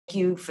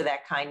you for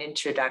that kind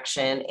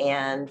introduction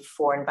and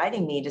for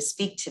inviting me to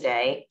speak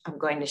today. I'm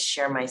going to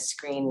share my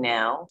screen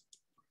now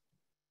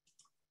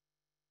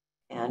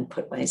and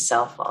put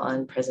myself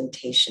on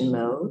presentation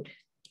mode.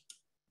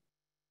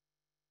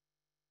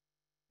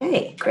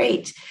 Okay,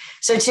 great.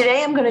 So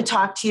today I'm going to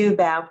talk to you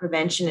about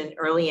prevention and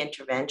early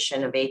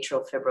intervention of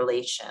atrial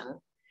fibrillation.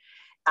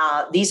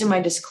 These are my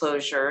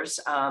disclosures,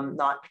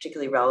 not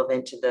particularly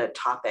relevant to the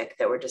topic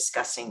that we're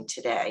discussing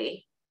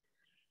today.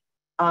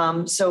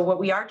 So what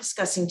we are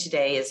discussing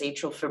today is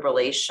atrial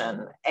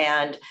fibrillation.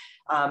 And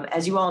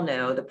as you all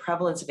know, the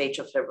prevalence of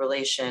atrial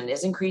fibrillation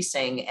is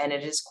increasing, and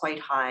it is quite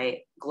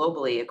high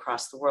globally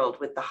across the world,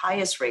 with the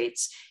highest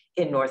rates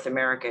in North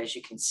America, as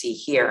you can see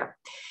here.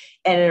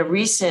 And in a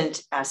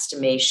recent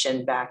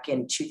estimation back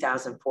in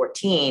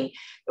 2014,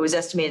 it was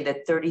estimated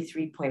that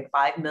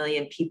 33.5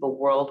 million people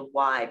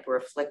worldwide were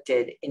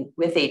afflicted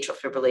with atrial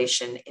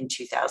fibrillation in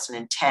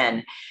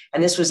 2010.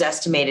 And this was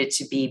estimated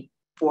to be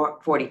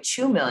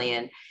 42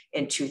 million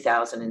in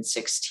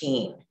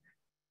 2016.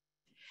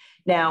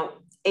 Now,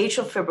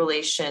 atrial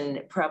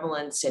fibrillation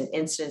prevalence and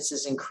incidence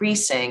is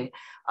increasing.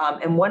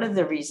 And one of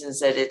the reasons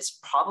that it's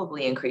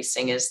probably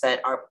increasing is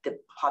that the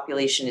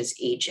population is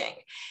aging.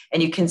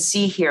 And you can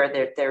see here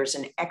that there's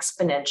an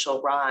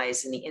exponential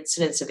rise in the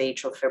incidence of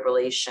atrial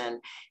fibrillation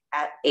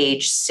at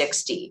age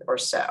 60 or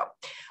so.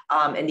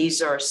 And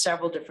these are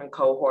several different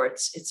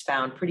cohorts. It's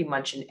found pretty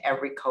much in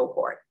every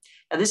cohort.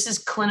 Now, this is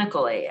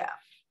clinical AF.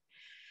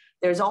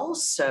 There's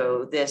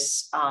also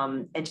this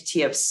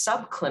entity of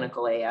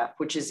subclinical AF,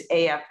 which is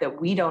AF that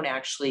we don't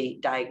actually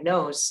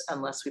diagnose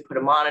unless we put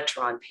a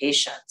monitor on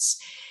patients.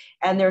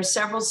 And there are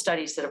several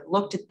studies that have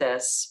looked at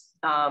this,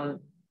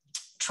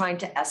 trying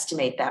to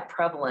estimate that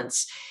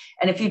prevalence.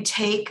 And if you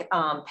take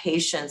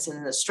patients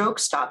in the Stroke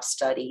Stop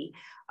study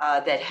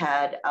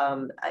that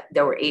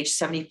were age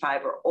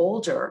 75 or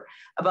older,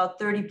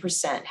 about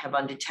 30% have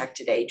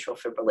undetected atrial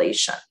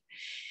fibrillation.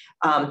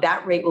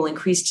 That rate will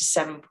increase to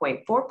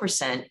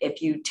 7.4%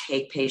 if you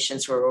take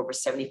patients who are over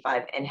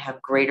 75 and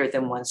have greater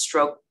than one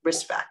stroke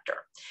risk factor.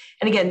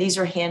 And again, these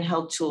are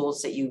handheld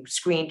tools that you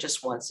screen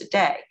just once a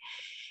day.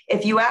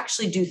 If you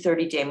actually do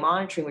 30-day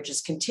monitoring, which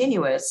is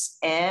continuous,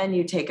 and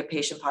you take a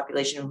patient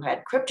population who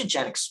had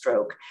cryptogenic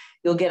stroke,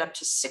 you'll get up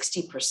to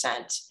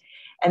 60%.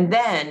 And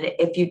then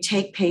if you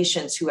take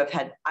patients who have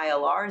had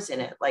ILRs in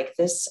it, like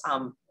this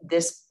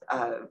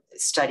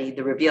study,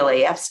 the REVEAL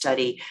AF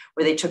study,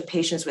 where they took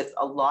patients with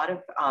a lot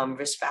of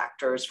risk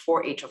factors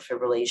for atrial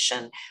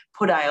fibrillation,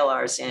 put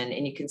ILRs in,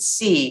 and you can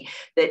see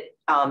that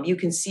you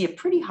can see a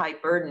pretty high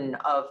burden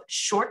of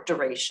short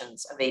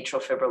durations of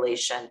atrial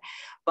fibrillation,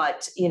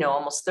 but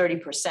almost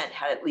 30%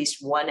 had at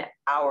least 1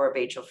 hour of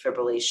atrial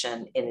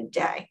fibrillation in a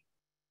day.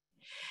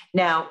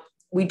 Now,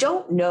 we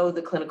don't know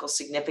the clinical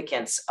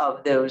significance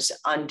of those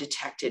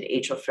undetected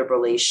atrial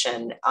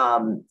fibrillation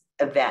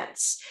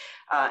events.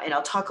 And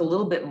I'll talk a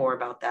little bit more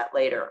about that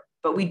later.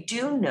 But we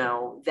do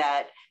know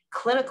that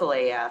clinical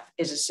AF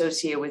is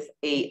associated with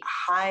a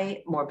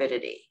high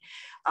morbidity.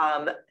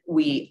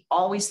 We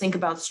always think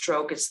about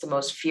stroke. It's the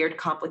most feared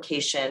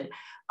complication,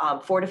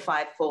 4 to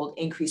 5-fold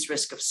increased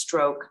risk of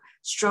stroke.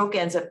 Stroke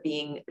ends up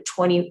being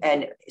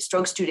and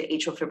strokes due to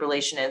atrial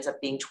fibrillation ends up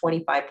being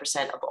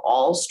 25% of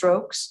all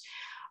strokes.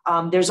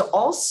 There's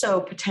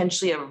also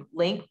potentially a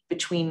link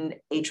between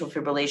atrial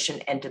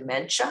fibrillation and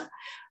dementia.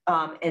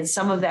 And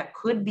some of that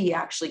could be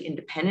actually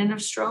independent of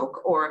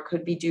stroke, or it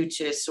could be due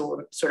to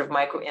sort of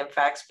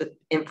microinfarcts,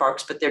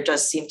 but there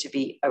does seem to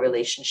be a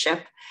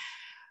relationship.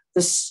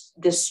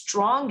 The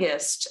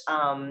strongest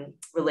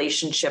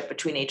relationship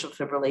between atrial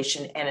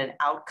fibrillation and an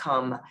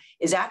outcome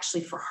is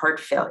actually for heart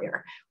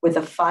failure, with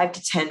a 5 to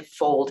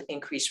 10-fold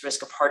increased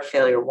risk of heart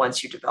failure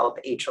once you develop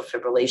atrial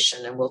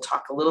fibrillation. And we'll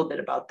talk a little bit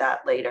about that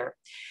later.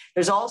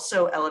 There's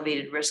also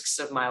elevated risks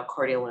of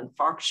myocardial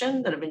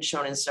infarction that have been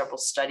shown in several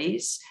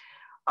studies.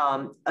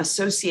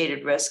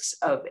 Associated risks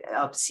of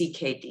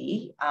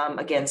CKD,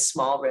 again,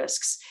 small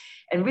risks.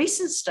 And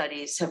recent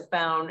studies have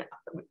found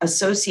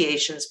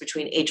associations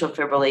between atrial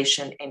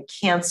fibrillation and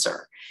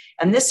cancer.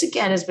 And this,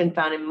 again, has been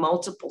found in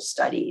multiple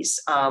studies.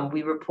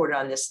 We reported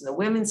on this in the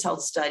Women's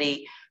Health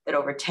Study, that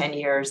over 10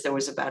 years, there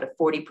was about a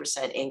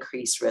 40%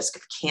 increased risk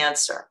of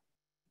cancer.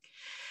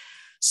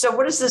 So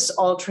what does this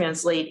all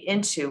translate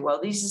into? Well,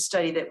 this is a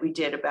study that we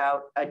did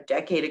about a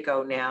decade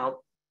ago now,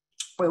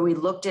 where we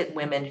looked at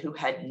women who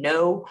had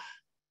no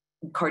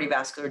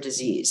cardiovascular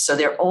disease. So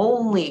their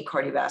only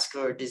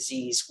cardiovascular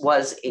disease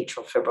was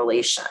atrial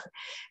fibrillation.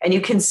 And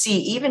you can see,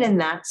 even in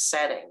that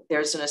setting,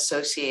 there's an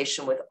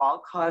association with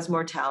all-cause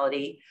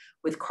mortality,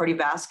 with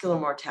cardiovascular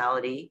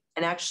mortality,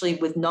 and actually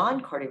with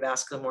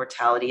non-cardiovascular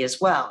mortality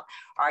as well,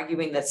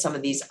 arguing that some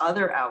of these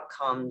other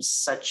outcomes,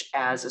 such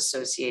as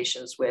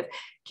associations with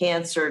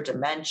cancer,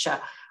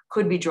 dementia,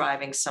 could be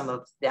driving some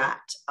of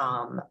that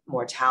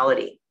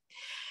mortality.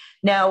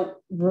 Now,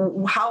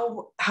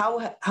 how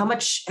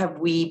much have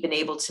we been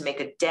able to make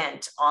a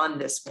dent on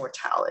this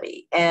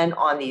mortality and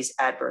on these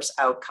adverse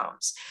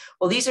outcomes?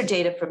 Well, these are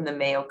data from the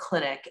Mayo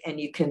Clinic, and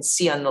you can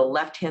see on the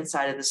left-hand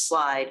side of the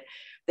slide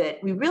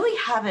that we really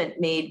haven't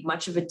made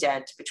much of a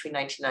dent between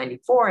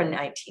 1994 and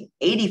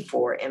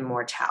 1984 in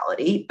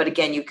mortality. But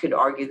again, you could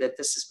argue that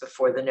this is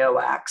before the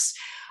NOACs.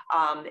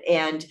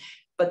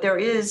 But there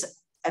is,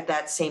 at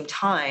that same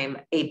time,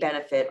 a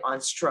benefit on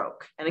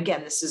stroke. And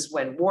again, this is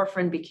when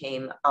warfarin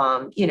became,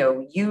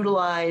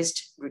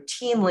 utilized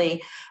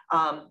routinely,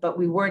 but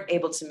we weren't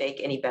able to make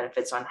any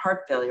benefits on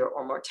heart failure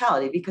or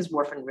mortality because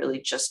warfarin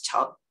really just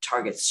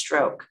targets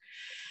stroke.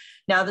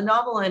 Now, the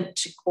novel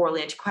oral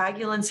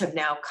anticoagulants have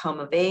now come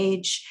of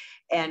age,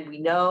 and we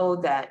know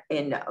that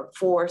in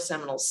 4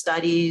 seminal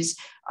studies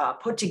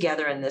put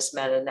together in this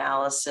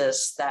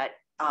meta-analysis that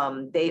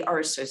they are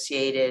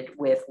associated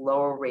with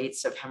lower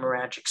rates of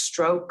hemorrhagic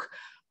stroke,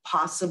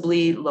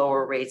 possibly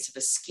lower rates of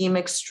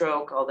ischemic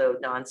stroke, although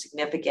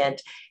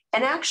non-significant,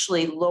 and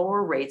actually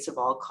lower rates of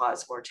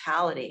all-cause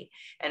mortality.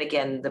 And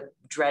again, the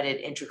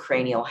dreaded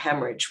intracranial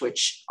hemorrhage,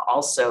 which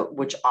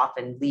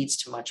often leads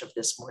to much of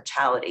this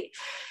mortality.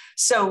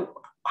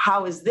 So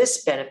how has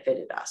this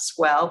benefited us?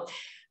 Well,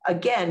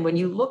 again, when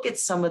you look at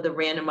some of the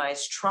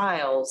randomized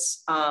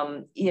trials,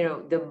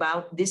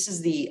 this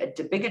is the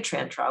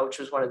dabigatran trial, which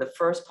was one of the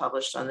first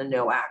published on the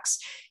NOACs.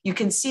 You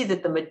can see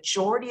that the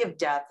majority of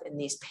death in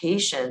these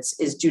patients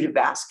is due to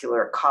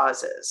vascular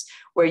causes,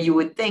 where you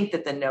would think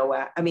that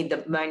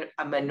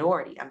a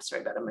minority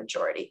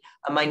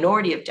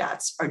of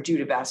deaths are due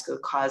to vascular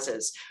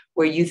causes,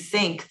 where you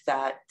think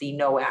that the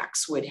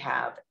NOACs would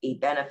have a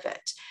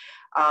benefit.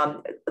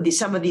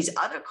 Some of these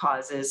other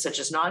causes, such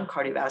as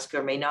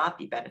non-cardiovascular, may not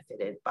be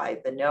benefited by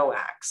the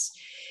NOACs.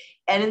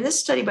 And in this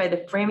study by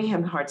the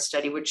Framingham Heart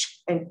Study,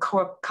 which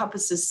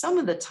encompasses some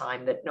of the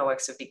time that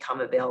NOACs have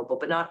become available,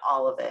 but not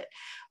all of it,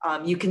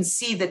 you can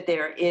see that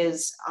there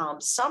is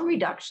some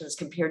reductions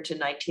compared to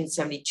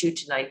 1972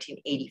 to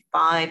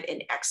 1985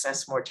 in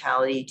excess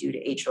mortality due to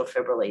atrial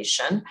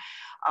fibrillation.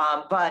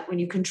 But when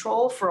you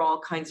control for all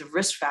kinds of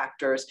risk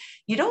factors,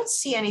 you don't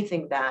see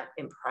anything that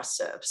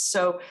impressive.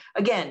 So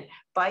again,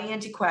 by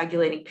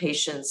anticoagulating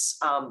patients,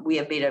 we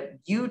have made a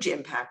huge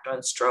impact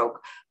on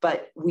stroke,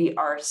 but we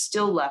are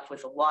still left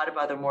with a lot of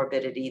other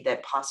morbidity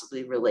that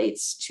possibly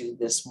relates to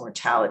this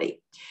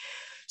mortality.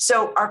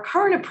 So our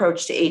current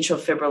approach to atrial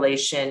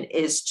fibrillation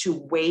is to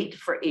wait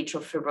for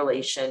atrial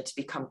fibrillation to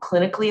become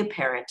clinically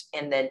apparent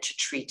and then to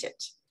treat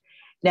it.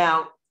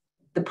 Now,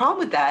 the problem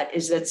with that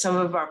is that some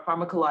of our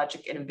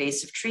pharmacologic and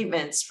invasive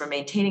treatments for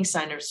maintaining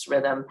sinus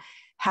rhythm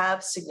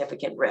have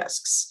significant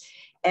risks.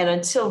 And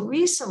until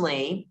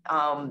recently,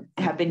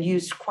 have been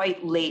used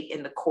quite late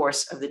in the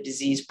course of the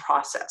disease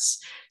process.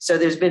 So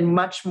there's been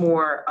much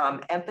more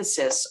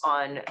emphasis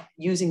on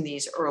using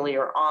these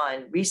earlier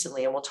on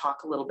recently, and we'll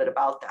talk a little bit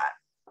about that.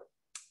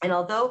 And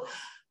although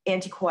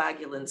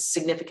anticoagulants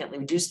significantly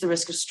reduce the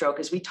risk of stroke,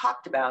 as we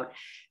talked about,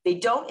 they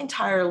don't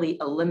entirely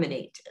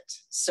eliminate it.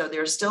 So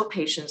there are still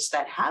patients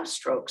that have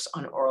strokes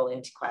on oral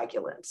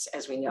anticoagulants,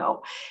 as we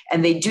know,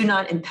 and they do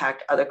not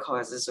impact other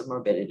causes of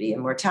morbidity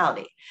and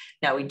mortality.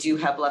 Now, we do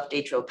have left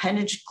atrial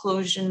appendage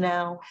occlusion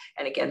now,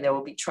 and again, there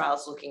will be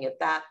trials looking at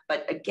that.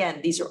 But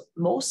again, these are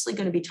mostly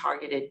going to be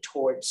targeted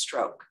towards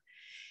stroke.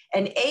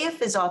 And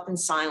AF is often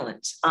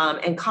silent,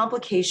 and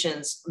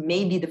complications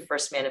may be the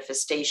first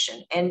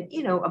manifestation. And,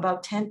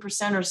 about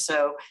 10% or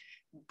so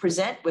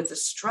present with a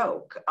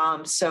stroke.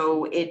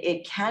 So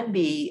it can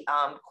be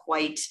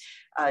quite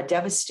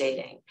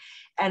devastating.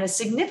 And a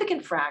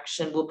significant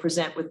fraction will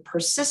present with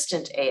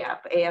persistent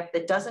AF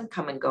that doesn't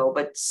come and go,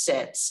 but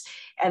sits.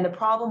 And the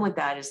problem with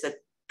that is that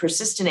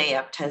persistent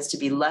AF tends to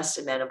be less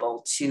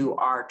amenable to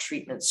our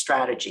treatment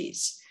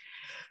strategies.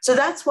 So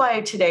that's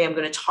why today I'm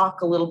going to talk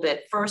a little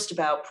bit first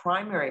about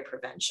primary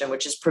prevention,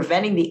 which is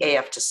preventing the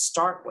AF to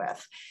start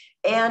with,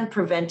 and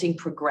preventing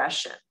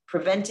progression,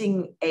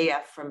 preventing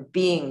AF from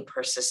being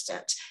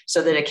persistent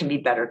so that it can be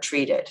better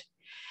treated.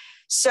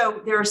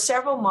 So there are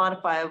several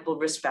modifiable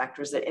risk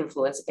factors that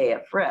influence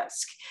AF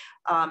risk.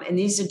 And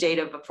these are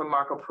data from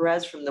Marco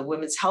Perez from the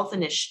Women's Health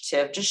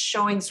Initiative, just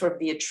showing sort of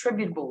the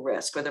attributable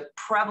risk or the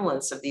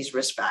prevalence of these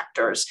risk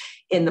factors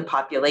in the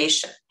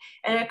population.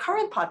 And in a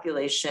current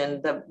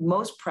population, the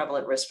most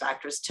prevalent risk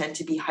factors tend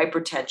to be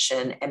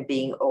hypertension and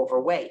being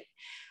overweight.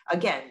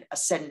 Again, a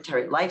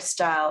sedentary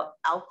lifestyle,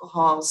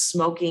 alcohol,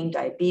 smoking,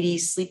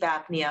 diabetes, sleep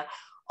apnea,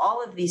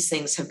 all of these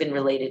things have been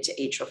related to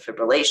atrial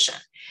fibrillation.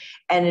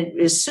 And it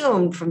is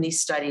assumed from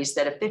these studies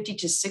that a 50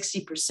 to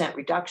 60%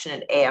 reduction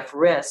in AF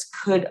risk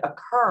could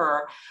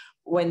occur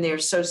when they're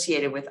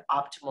associated with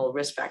optimal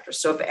risk factors.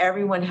 So if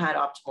everyone had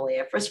optimal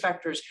AF risk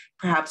factors,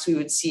 perhaps we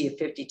would see a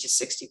 50 to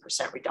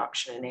 60%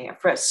 reduction in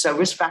AF risk. So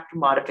risk factor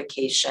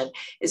modification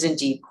is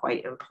indeed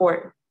quite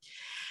important.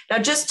 Now,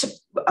 just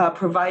to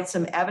provide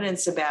some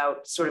evidence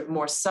about sort of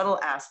more subtle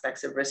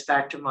aspects of risk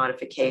factor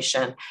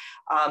modification,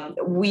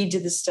 we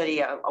did this study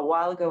a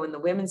while ago in the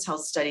Women's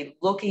Health Study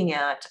looking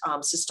at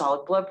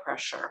systolic blood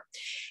pressure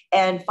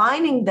and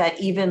finding that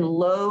even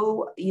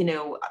low,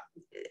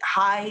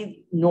 high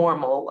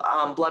normal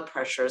blood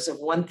pressures of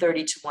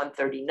 130 to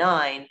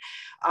 139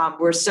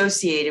 were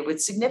associated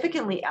with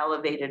significantly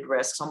elevated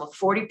risks, almost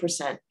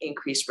 40%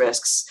 increased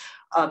risks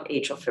of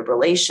atrial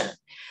fibrillation.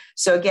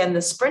 So again,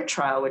 the SPRINT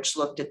trial, which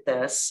looked at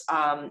this,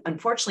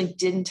 unfortunately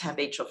didn't have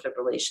atrial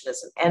fibrillation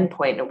as an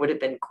endpoint. It would have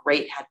been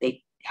great had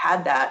they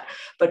had that,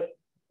 but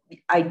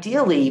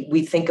ideally,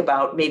 we think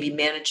about maybe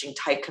managing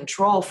tight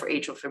control for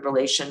atrial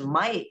fibrillation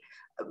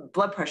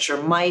blood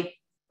pressure might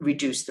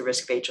reduce the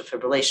risk of atrial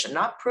fibrillation.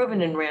 Not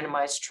proven in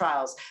randomized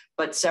trials,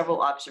 but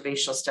several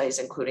observational studies,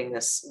 including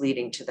this,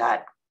 leading to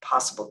that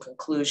possible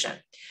conclusion.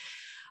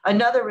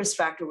 Another risk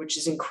factor, which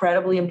is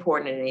incredibly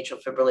important in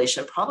atrial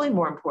fibrillation, probably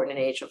more important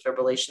in atrial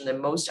fibrillation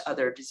than most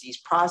other disease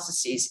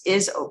processes,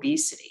 is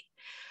obesity.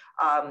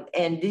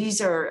 And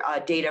these are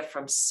data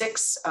from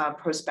 6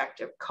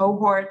 prospective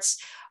cohorts,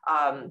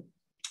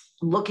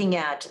 looking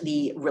at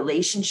the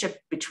relationship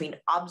between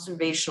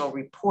observational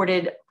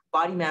reported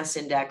body mass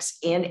index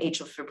and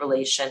atrial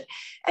fibrillation.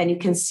 And you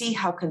can see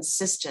how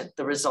consistent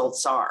the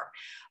results are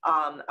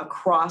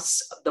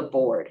across the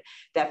board,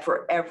 that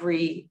for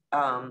every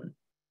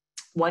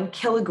 1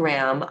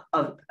 kilogram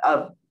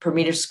per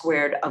meter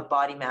squared of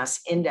body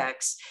mass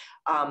index,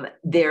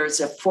 there's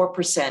a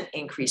 4%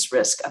 increased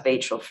risk of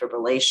atrial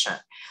fibrillation.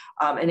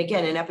 And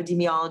again, in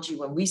epidemiology,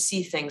 when we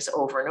see things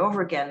over and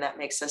over again, that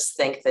makes us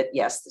think that,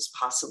 yes, this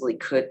possibly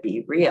could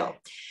be real.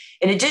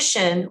 In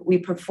addition, we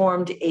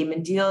performed a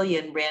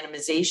Mendelian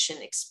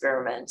randomization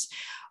experiment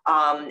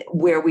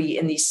where we,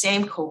 in these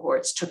same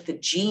cohorts, took the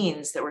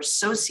genes that were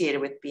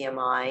associated with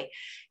BMI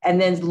and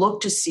then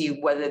looked to see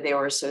whether they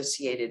were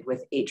associated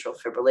with atrial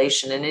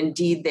fibrillation. And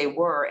indeed they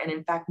were, and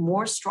in fact,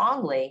 more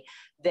strongly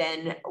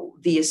than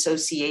the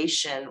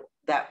association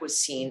that was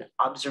seen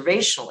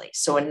observationally.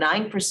 So a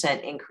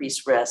 9%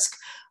 increased risk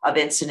of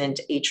incident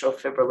atrial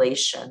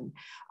fibrillation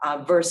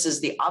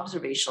versus the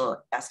observational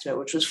estimate,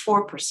 which was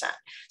 4%.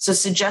 So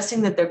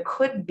suggesting that there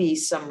could be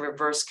some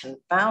reverse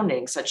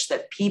confounding such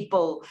that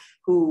people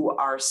who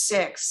are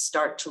sick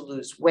start to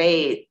lose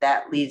weight,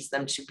 that leads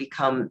them to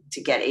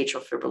get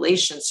atrial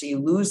fibrillation. So you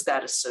lose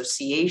that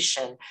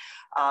association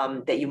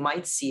that you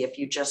might see if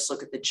you just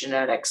look at the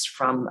genetics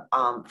from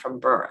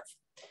birth.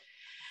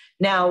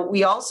 Now,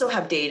 we also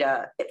have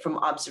data from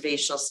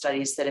observational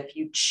studies that if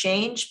you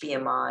change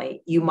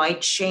BMI, you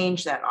might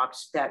change that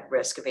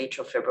risk of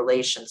atrial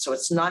fibrillation. So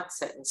it's not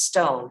set in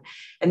stone.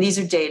 And these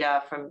are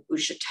data from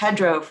Usha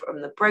Tedrow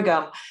from the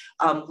Brigham,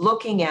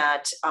 looking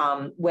at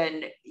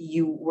when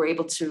you were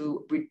able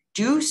to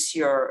reduce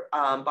your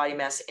body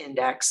mass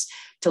index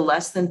to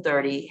less than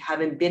 30,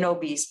 having been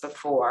obese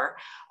before,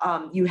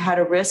 you had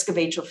a risk of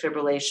atrial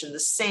fibrillation the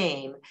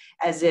same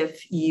as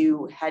if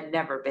you had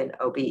never been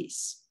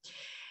obese.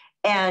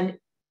 And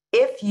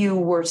if you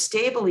were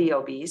stably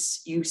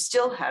obese, you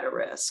still had a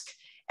risk.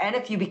 And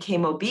if you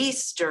became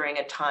obese during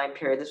a time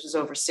period, this was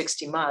over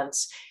 60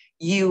 months,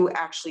 you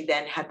actually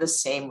then had the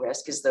same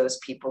risk as those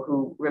people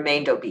who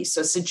remained obese.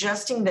 So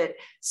suggesting that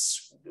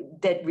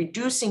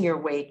reducing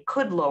your weight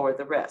could lower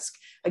the risk.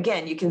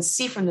 Again, you can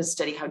see from this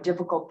study how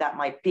difficult that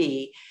might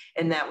be,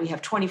 in that we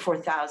have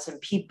 24,000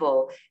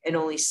 people and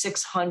only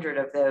 600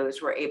 of those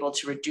were able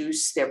to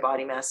reduce their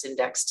body mass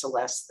index to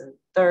less than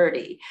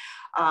 30.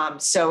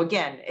 So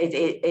again,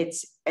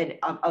 it's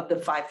of the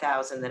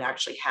 5,000 that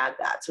actually had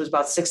that. So it was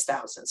about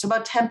 6,000. So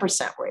about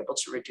 10% were able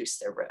to reduce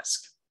their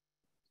risk.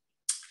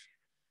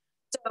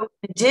 So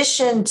in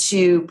addition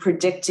to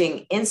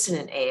predicting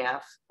incident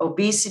AF,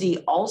 obesity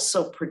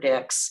also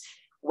predicts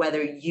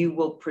whether you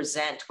will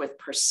present with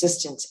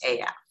persistent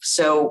AF.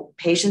 So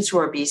patients who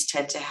are obese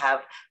tend to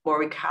have more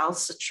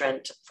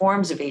recalcitrant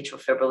forms of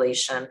atrial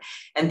fibrillation.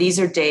 And these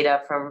are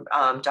data from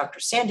Dr.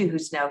 Sandhu,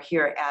 who's now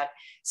here at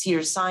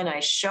Cedars-Sinai,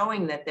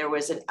 showing that there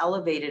was an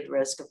elevated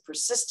risk of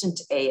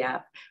persistent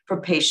AF for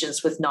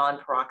patients with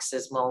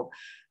non-paroxysmal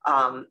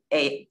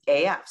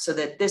AF, so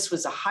that this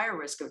was a higher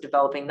risk of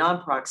developing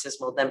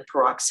non-paroxysmal than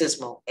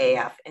paroxysmal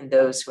AF in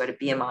those who had a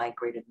BMI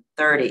greater than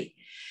 30.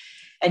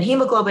 And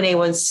hemoglobin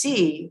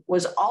A1C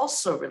was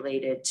also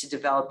related to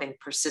developing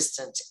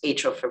persistent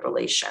atrial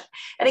fibrillation.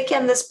 And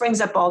again, this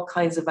brings up all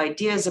kinds of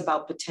ideas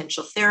about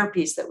potential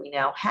therapies that we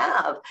now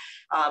have,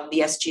 the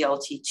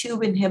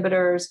SGLT2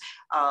 inhibitors,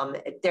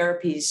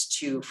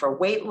 therapies for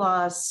weight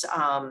loss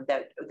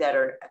that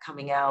are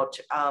coming out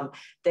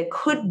that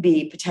could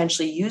be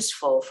potentially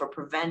useful for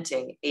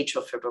preventing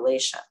atrial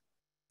fibrillation.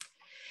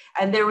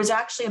 And there was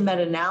actually a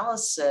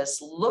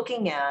meta-analysis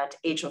looking at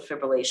atrial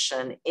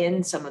fibrillation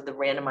in some of the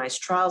randomized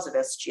trials of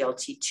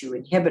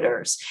SGLT2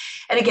 inhibitors.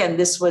 And again,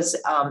 this was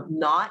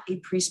not a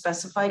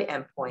pre-specified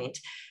endpoint,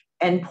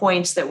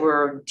 endpoints that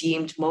were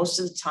deemed most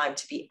of the time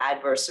to be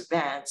adverse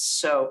events.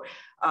 So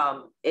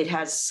it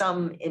has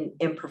some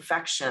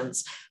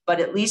imperfections, but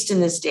at least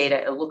in this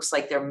data, it looks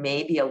like there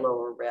may be a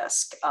lower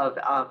risk of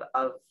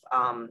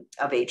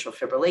atrial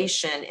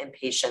fibrillation in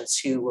patients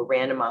who were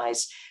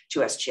randomized to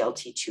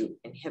SGLT2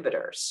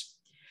 inhibitors.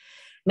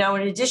 Now,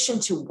 in addition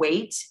to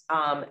weight,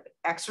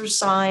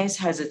 exercise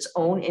has its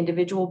own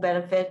individual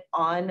benefit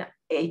on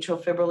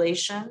atrial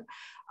fibrillation.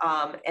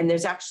 And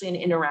there's actually an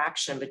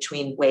interaction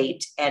between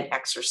weight and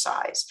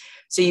exercise.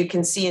 So you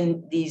can see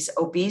in these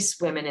obese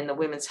women in the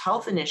Women's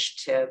Health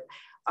Initiative,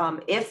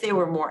 if they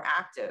were more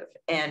active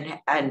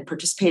and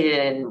participated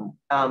in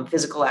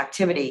physical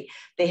activity,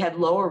 they had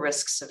lower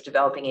risks of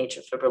developing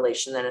atrial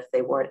fibrillation than if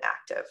they weren't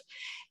active.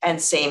 And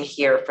same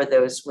here for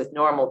those with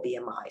normal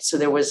BMI. So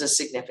there was a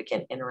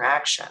significant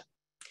interaction.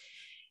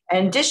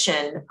 In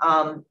addition,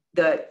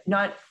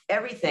 not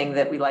everything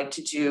that we like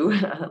to do,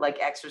 like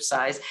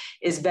exercise,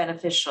 is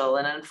beneficial.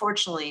 And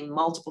unfortunately,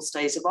 multiple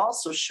studies have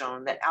also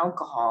shown that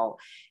alcohol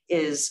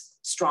is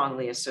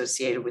strongly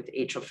associated with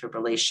atrial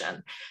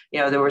fibrillation.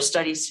 There were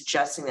studies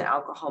suggesting that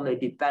alcohol may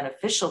be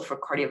beneficial for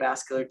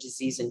cardiovascular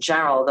disease in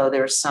general, although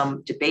there's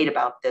some debate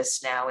about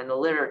this now in the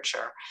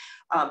literature.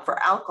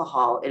 For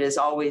alcohol, it has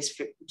always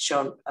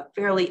shown a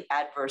fairly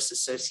adverse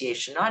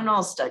association, not in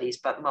all studies,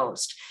 but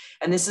most.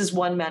 And this is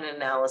one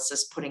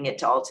meta-analysis putting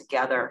it all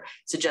together,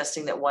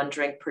 suggesting that 1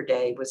 drink per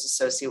day was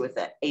associated with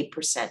an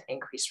 8%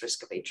 increased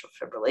risk of atrial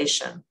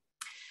fibrillation.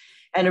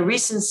 And a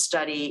recent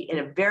study in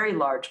a very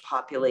large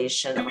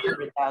population of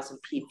 100,000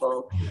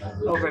 people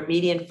over a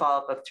median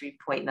follow-up of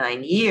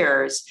 3.9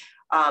 years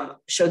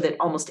showed that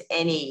almost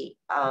any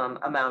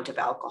amount of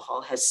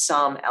alcohol has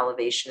some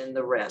elevation in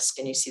the risk.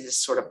 And you see this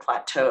sort of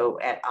plateau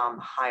at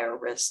higher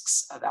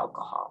risks of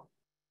alcohol.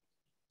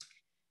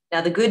 Now,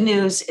 the good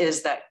news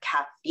is that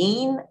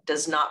caffeine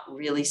does not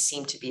really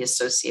seem to be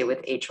associated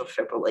with atrial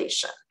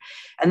fibrillation.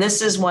 And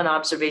this is one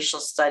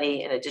observational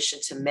study, in addition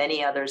to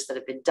many others that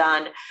have been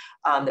done,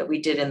 that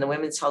we did in the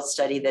women's health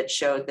study, that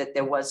showed that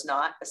there was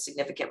not a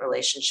significant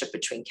relationship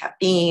between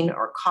caffeine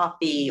or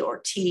coffee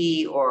or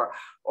tea or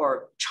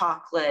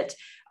chocolate.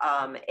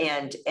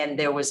 And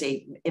there was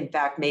in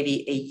fact,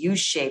 maybe a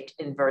U-shaped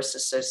inverse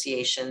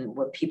association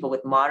with people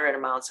with moderate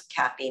amounts of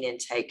caffeine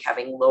intake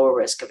having lower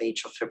risk of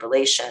atrial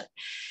fibrillation.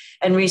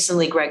 And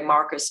recently, Greg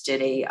Marcus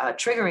did a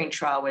triggering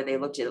trial where they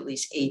looked at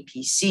least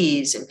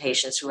APCs in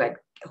patients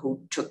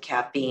who took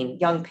caffeine,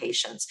 young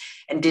patients,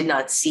 and did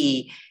not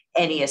see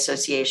any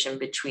association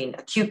between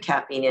acute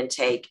caffeine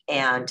intake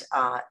and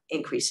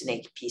increase in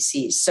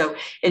APCs. So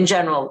in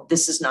general,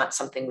 this is not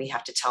something we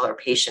have to tell our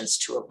patients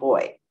to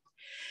avoid.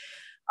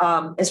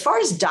 As far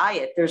as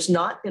diet, there's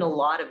not been a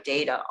lot of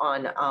data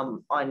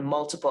on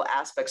multiple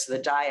aspects of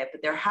the diet,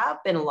 but there have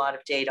been a lot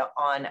of data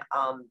on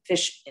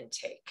fish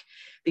intake,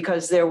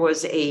 because there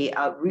was a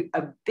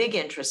big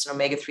interest in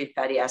omega-3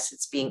 fatty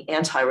acids being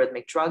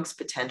antiarrhythmic drugs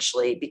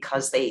potentially,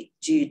 because they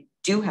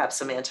do have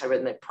some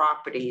antiarrhythmic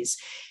properties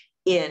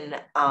in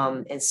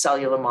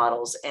cellular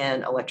models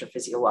and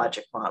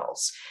electrophysiologic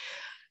models.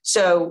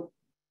 So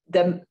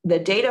the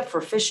data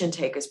for fish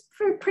intake is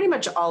pretty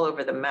much all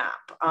over the map.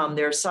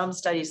 There are some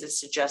studies that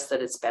suggest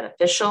that it's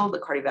beneficial. The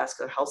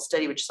cardiovascular health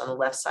study, which is on the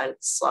left side of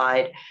the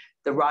slide,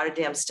 the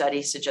Rotterdam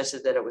study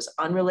suggested that it was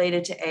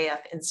unrelated to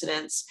AF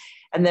incidence.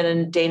 And then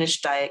a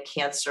Danish diet,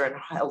 cancer, and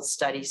health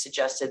study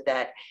suggested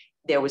that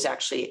there was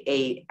actually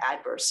an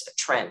adverse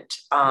trend.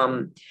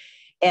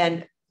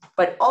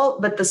 But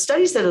the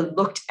studies that have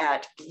looked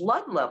at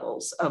blood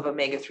levels of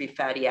omega-3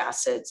 fatty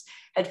acids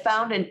had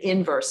found an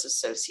inverse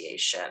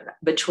association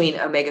between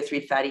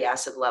omega-3 fatty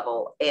acid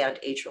level and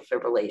atrial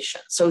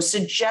fibrillation. So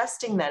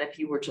suggesting that if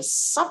you were to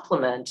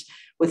supplement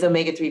with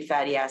omega-3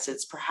 fatty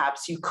acids,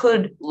 perhaps you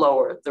could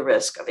lower the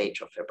risk of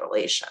atrial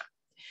fibrillation.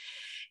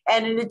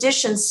 And in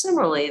addition,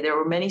 similarly, there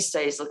were many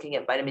studies looking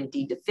at vitamin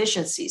D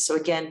deficiency. So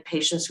again,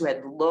 patients who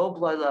had low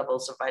blood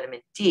levels of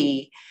vitamin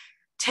D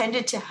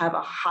tended to have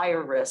a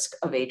higher risk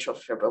of atrial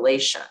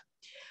fibrillation.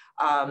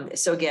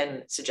 So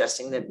again,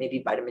 suggesting that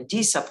maybe vitamin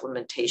D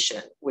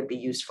supplementation would be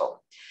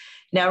useful.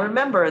 Now,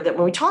 remember that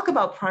when we talk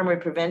about primary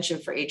prevention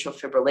for atrial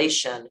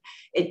fibrillation,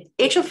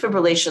 atrial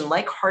fibrillation,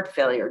 like heart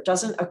failure,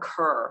 doesn't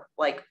occur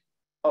like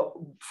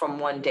from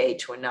one day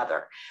to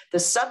another. The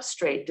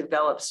substrate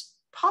develops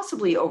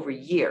possibly over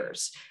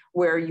years,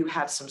 where you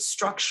have some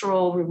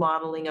structural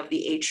remodeling of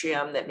the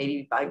atrium that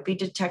maybe might be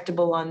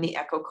detectable on the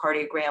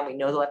echocardiogram. We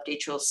know the left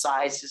atrial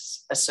size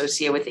is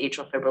associated with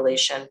atrial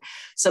fibrillation,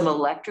 some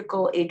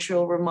electrical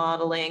atrial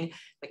remodeling,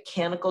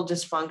 mechanical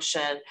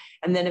dysfunction,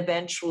 and then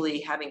eventually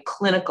having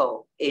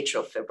clinical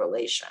atrial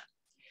fibrillation.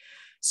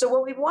 So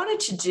what we wanted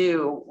to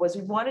do was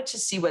we wanted to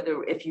see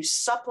whether if you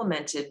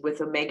supplemented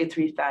with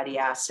omega-3 fatty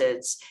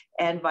acids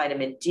and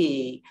vitamin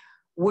D,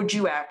 would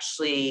you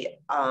actually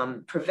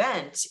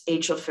prevent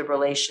atrial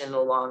fibrillation in the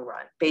long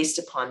run based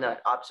upon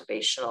that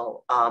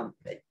observational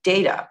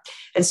data?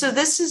 And so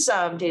this is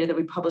data that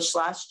we published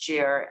last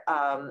year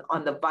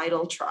on the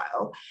VITAL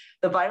trial.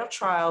 The VITAL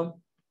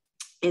trial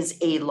is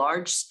a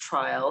large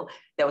trial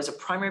that was a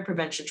primary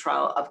prevention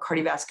trial of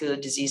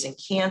cardiovascular disease and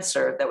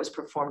cancer that was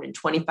performed in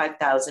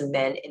 25,000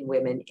 men and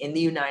women in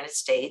the United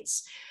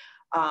States.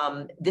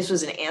 This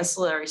was an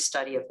ancillary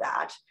study of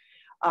that.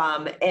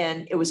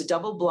 And it was a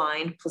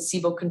double-blind,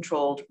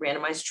 placebo-controlled,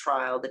 randomized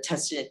trial that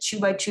tested a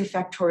 2x2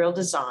 factorial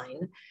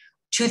design,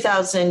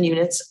 2,000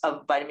 units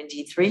of vitamin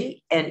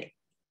D3 and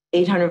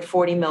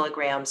 840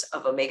 milligrams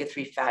of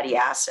omega-3 fatty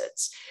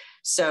acids.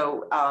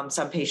 So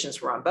some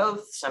patients were on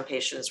both, some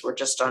patients were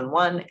just on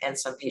one, and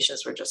some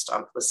patients were just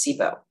on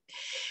placebo.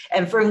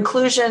 And for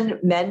inclusion,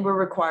 men were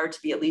required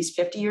to be at least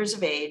 50 years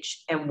of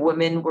age, and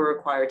women were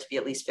required to be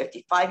at least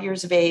 55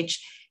 years of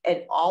age.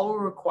 And all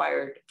were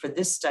required for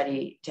this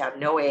study to have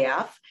no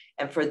AF,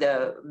 and for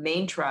the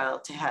main trial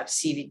to have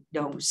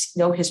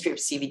no history of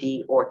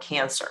CVD or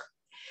cancer.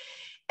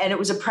 And it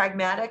was a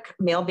pragmatic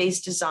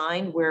male-based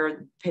design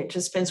where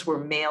participants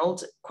were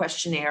mailed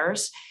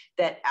questionnaires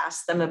that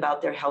asked them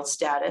about their health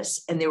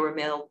status, and they were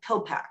mailed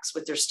pill packs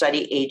with their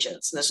study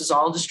agents. And this was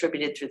all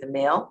distributed through the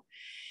mail.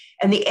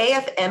 And the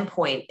AF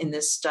endpoint in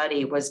this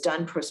study was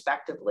done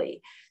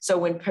prospectively. So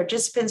when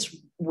participants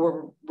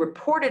were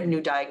reported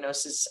new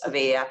diagnosis of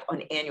AF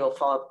on annual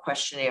follow-up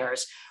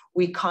questionnaires,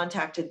 we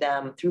contacted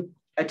them through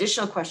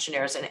additional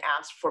questionnaires and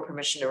asked for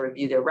permission to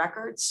review their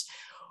records.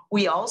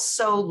 We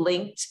also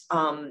linked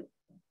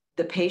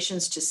the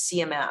patients to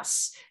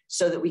CMS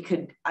so that we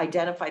could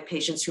identify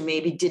patients who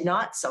maybe did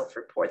not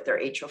self-report their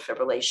atrial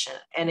fibrillation.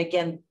 And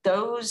again,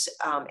 those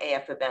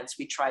AF events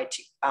we tried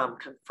to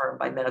confirm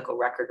by medical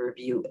record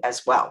review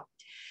as well.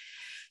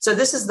 So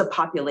this is the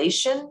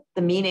population.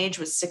 The mean age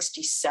was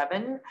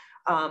 67.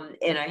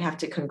 And I have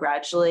to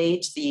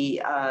congratulate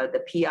the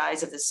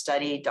PIs of the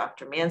study,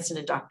 Dr. Manson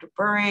and Dr.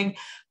 Buring,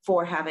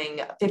 for having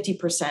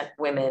 50%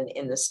 women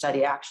in the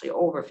study, actually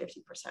over 50%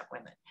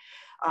 women.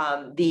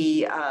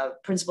 The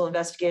principal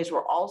investigators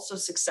were also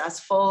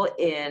successful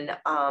in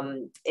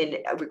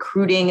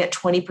recruiting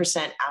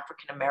 20%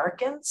 African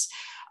Americans,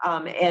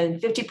 and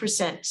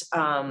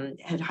 50%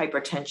 had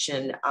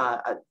hypertension,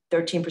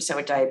 13%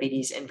 with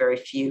diabetes, and very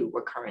few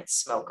were current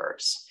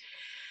smokers.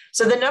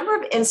 So the number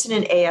of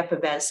incident AF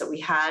events that we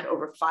had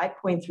over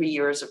 5.3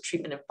 years of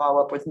treatment and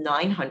follow-up was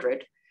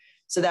 900.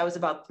 So that was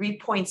about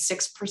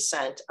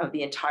 3.6% of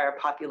the entire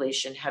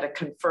population had a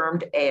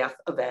confirmed AF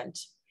event.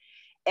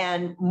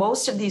 And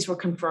most of these were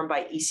confirmed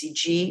by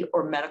ECG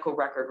or medical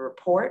record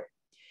report.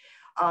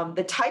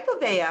 The type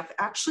of AF,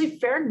 actually a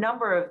fair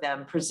number of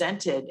them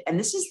presented, and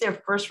this is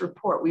their first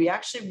report. We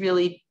actually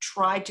really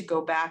tried to go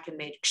back and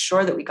make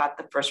sure that we got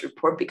the first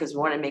report because we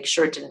wanted to make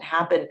sure it didn't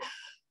happen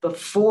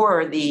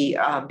before the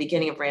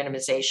beginning of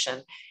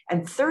randomization.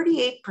 And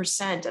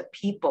 38% of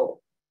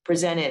people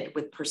presented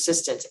with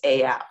persistent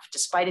AF,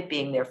 despite it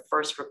being their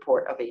first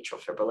report of atrial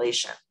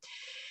fibrillation.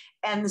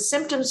 And the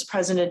symptoms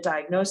present at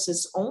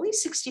diagnosis, only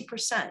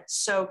 60%.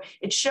 So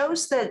it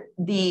shows that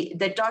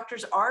that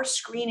doctors are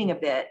screening a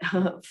bit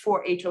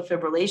for atrial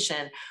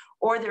fibrillation,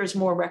 or there's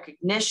more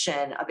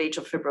recognition of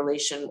atrial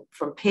fibrillation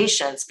from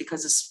patients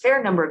because a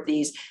fair number of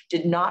these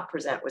did not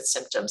present with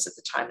symptoms at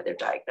the time of their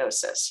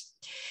diagnosis.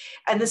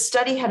 And the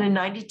study had a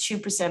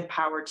 92%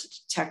 power to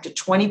detect a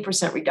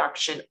 20%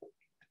 reduction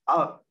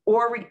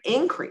or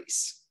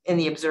increase in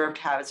the observed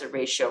hazard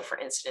ratio for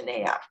incident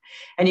AF.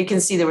 And you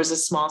can see there was a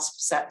small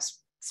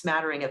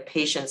smattering of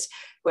patients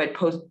who had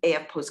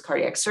AF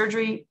post-cardiac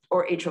surgery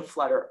or atrial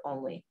flutter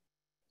only.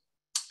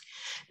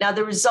 Now,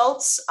 the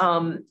results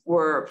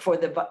were for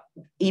the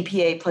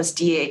EPA plus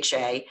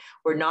DHA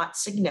were not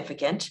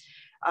significant.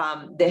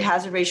 The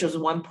hazard ratio was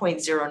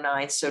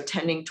 1.09, so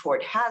tending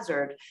toward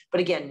hazard,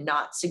 but again,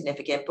 not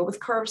significant, but with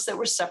curves that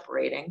were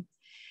separating.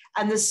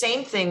 And the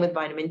same thing with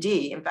vitamin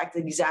D, in fact, the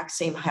exact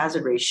same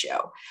hazard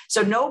ratio.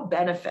 So no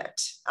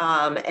benefit.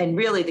 And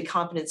really the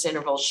confidence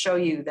intervals show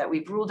you that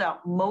we've ruled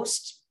out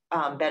most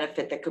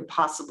benefit that could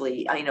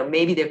possibly,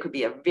 maybe there could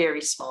be a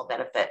very small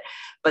benefit,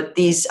 but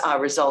these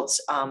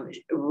results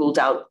ruled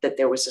out that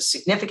there was a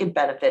significant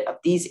benefit of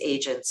these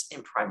agents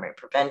in primary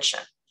prevention.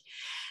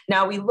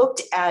 Now, we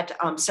looked at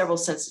several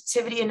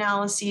sensitivity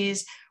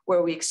analyses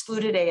where we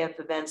excluded AF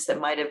events that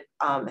might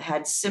have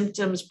had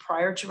symptoms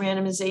prior to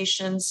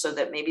randomization, so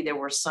that maybe there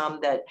were some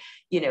that,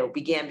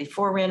 began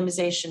before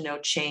randomization, no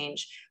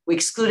change. We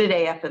excluded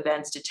AF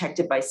events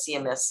detected by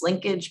CMS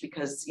linkage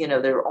because,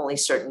 there were only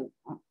certain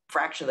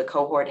fraction of the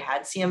cohort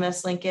had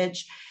CMS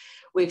linkage.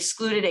 We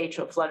excluded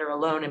atrial flutter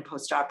alone in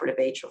postoperative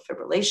atrial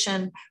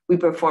fibrillation. We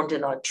performed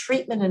an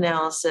on-treatment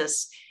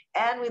analysis,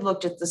 and we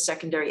looked at the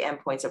secondary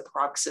endpoints of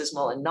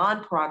paroxysmal and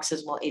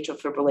non-paroxysmal atrial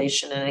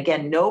fibrillation. And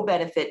again, no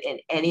benefit in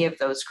any of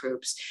those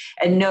groups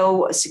and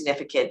no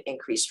significant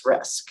increased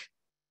risk.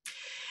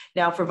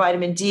 Now for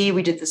vitamin D,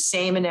 we did the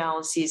same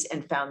analyses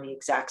and found the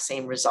exact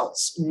same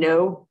results.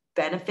 No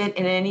benefit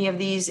in any of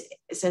these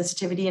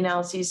sensitivity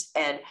analyses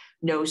and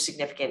no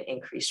significant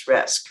increased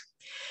risk.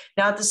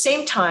 Now at the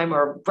same time,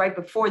 or right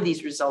before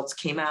these results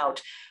came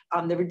out,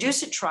 the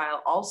REDUCE-IT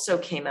trial also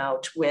came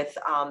out with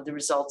the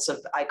results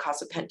of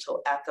icosapent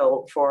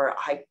ethyl for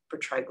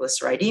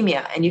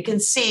hypertriglyceridemia. And you can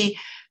see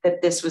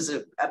that this was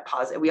a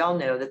positive, we all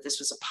know that this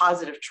was a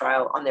positive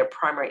trial on their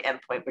primary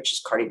endpoint, which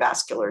is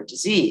cardiovascular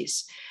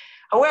disease.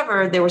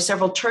 However, there were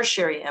several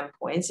tertiary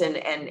endpoints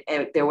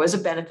and there was a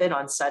benefit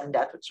on sudden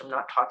death, which I'm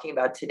not talking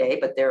about today,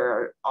 but there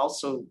are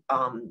also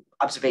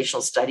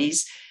observational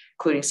studies,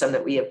 including some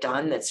that we have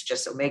done that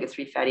suggest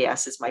omega-3 fatty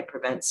acids might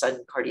prevent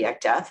sudden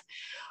cardiac death.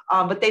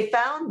 But they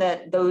found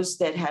that those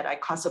that had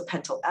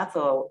icosapentsyl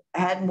ethyl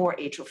had more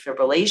atrial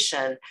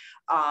fibrillation,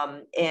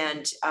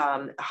 and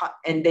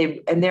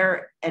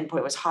their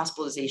endpoint was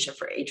hospitalization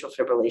for atrial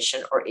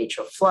fibrillation or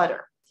atrial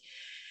flutter.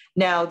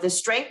 Now, the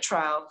strength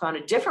trial found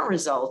a different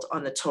result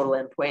on the total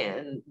endpoint,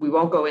 and we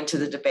won't go into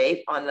the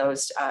debate on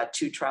those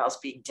two trials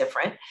being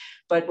different,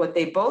 but what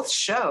they both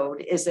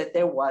showed is that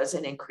there was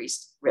an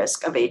increased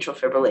risk of atrial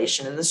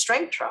fibrillation in the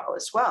strength trial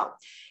as well.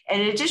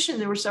 And in addition,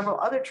 there were several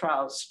other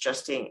trials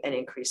suggesting an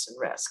increase in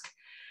risk.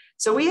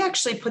 So we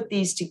actually put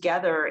these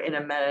together in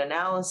a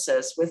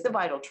meta-analysis with the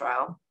VITAL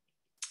trial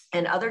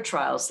and other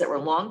trials that were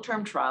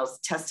long-term trials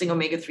testing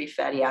omega-3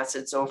 fatty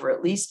acids over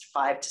at least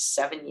 5 to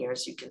 7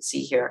 years. You can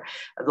see here,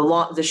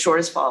 the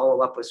shortest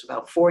follow-up was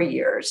about 4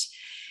 years.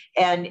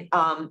 And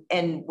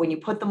when you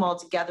put them all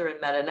together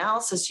in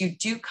meta-analysis, you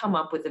do come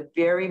up with a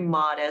very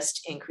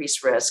modest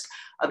increased risk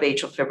of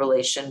atrial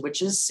fibrillation,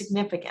 which is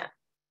significant.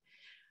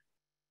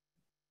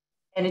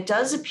 And it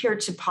does appear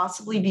to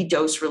possibly be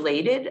dose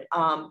related,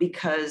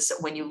 because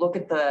when you look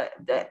at the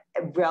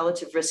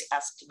relative risk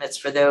estimates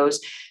for those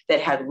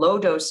that had low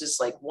doses,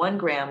 like 1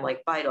 gram,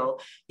 like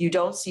VITAL, you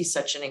don't see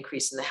such an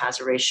increase in the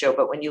hazard ratio.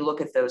 But when you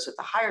look at those with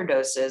the higher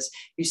doses,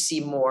 you see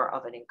more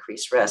of an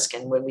increased risk.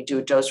 And when we do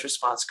a dose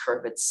response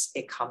curve,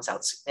 it comes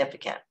out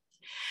significant.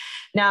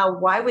 Now,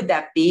 why would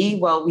that be?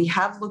 Well, we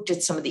have looked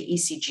at some of the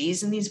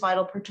ECGs in these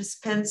VITAL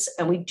participants,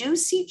 and we do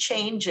see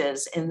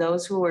changes in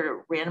those who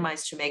were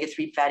randomized to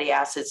omega-3 fatty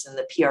acids in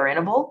the PR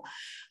interval,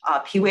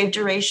 P-wave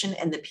duration,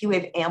 and the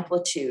P-wave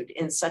amplitude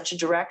in such a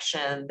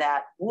direction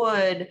that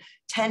would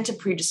tend to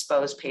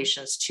predispose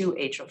patients to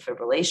atrial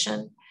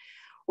fibrillation.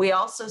 We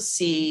also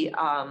see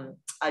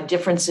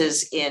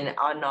differences in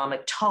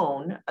autonomic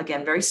tone,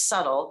 again, very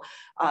subtle,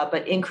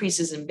 but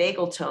increases in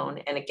vagal tone.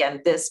 And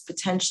again, this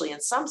potentially in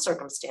some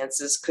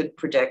circumstances could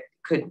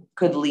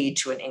lead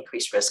to an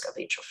increased risk of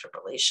atrial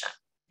fibrillation.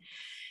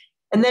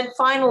 And then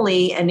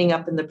finally, ending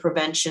up in the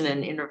prevention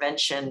and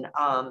intervention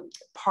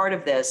part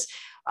of this,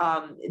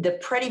 the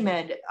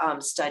PREDIMED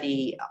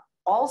study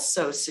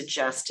also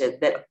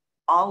suggested that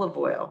olive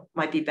oil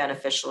might be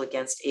beneficial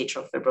against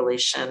atrial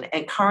fibrillation.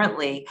 And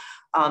currently,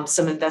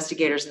 some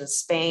investigators in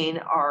Spain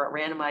are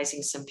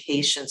randomizing some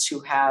patients who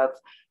have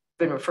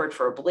been referred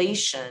for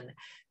ablation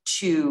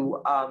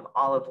to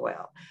olive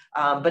oil.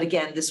 But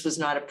again, this was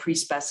not a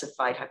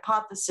pre-specified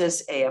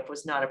hypothesis. AF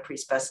was not a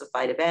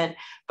pre-specified event,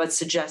 but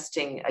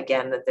suggesting,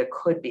 again, that there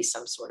could be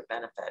some sort of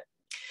benefit.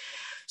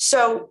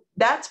 So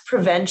that's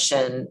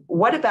prevention.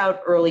 What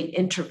about early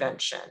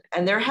intervention?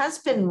 And there has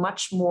been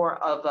much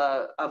more of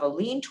a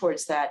lean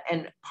towards that.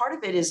 And part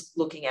of it is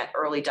looking at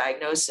early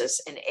diagnosis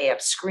and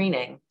AF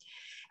screening.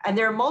 And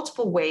there are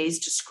multiple ways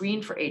to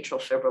screen for atrial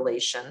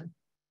fibrillation.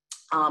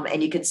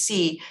 And you can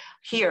see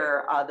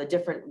here the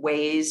different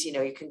ways,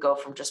 you can go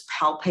from just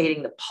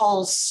palpating the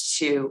pulse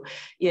to,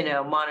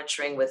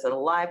 monitoring with an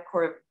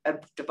AliveCor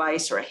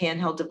device or a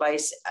handheld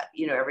device,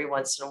 every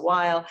once in a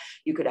while.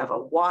 You could have a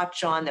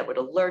watch on that would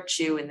alert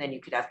you, and then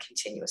you could have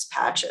continuous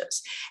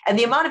patches. And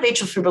the amount of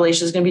atrial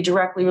fibrillation is going to be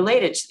directly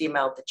related to the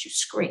amount that you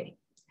screen.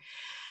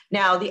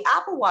 Now, the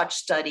Apple Watch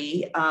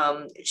study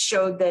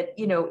showed that,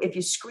 if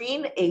you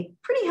screen a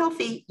pretty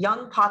healthy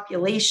young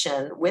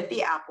population with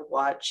the Apple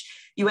Watch,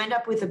 you end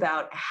up with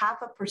about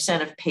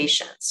 0.5% of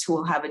patients who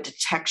will have a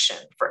detection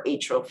for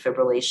atrial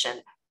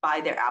fibrillation by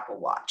their Apple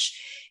Watch.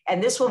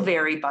 And this will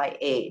vary by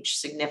age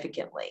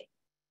significantly.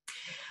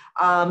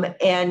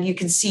 And you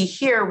can see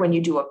here when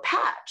you do a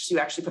patch, you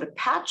actually put a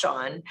patch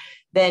on,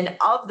 then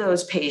of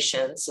those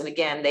patients, and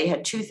again, they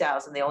had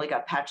 2,000, they only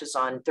got patches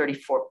on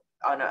 34,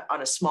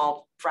 on a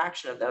small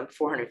fraction of them,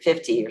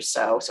 450 or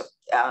so,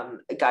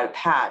 got a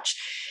patch.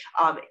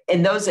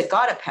 And those that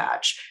got a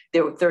patch,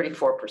 there were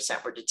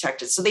 34% were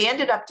detected. So they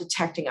ended up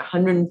detecting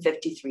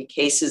 153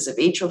 cases of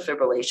atrial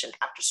fibrillation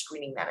after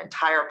screening that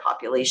entire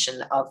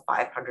population of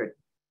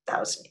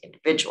 500,000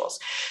 individuals.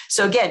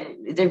 So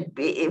again,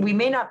 we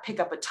may not pick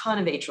up a ton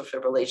of atrial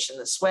fibrillation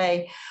this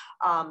way.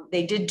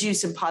 They did do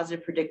some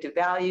positive predictive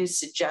values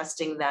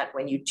suggesting that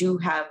when you do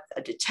have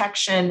a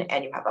detection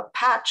and you have a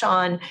patch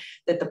on,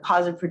 that the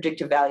positive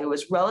predictive value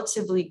was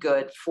relatively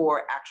good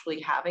for actually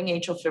having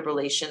atrial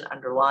fibrillation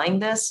underlying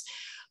this.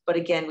 But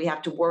again, we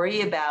have to worry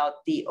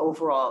about the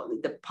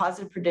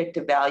positive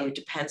predictive value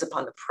depends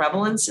upon the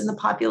prevalence in the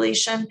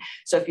population.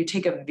 So if you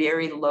take a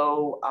very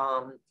low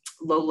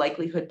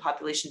likelihood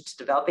population to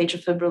develop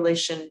atrial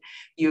fibrillation,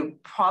 you're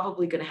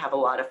probably going to have a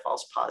lot of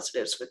false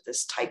positives with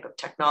this type of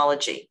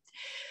technology.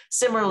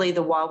 Similarly,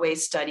 the Huawei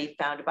study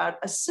found about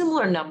a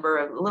similar number,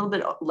 a little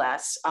bit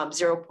less,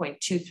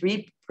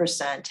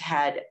 0.23%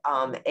 had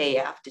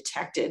AF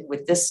detected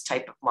with this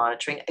type of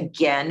monitoring,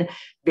 again,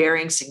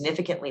 varying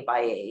significantly by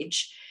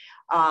age.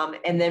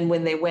 And then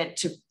when they went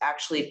to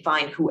actually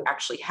find who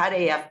actually had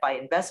AF by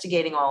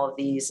investigating all of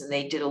these, and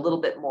they did a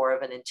little bit more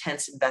of an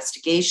intense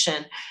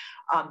investigation,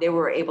 they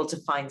were able to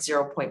find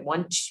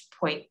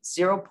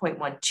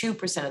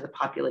 0.12% of the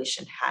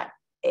population had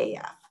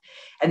AF.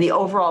 And the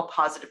overall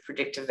positive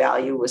predictive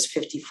value was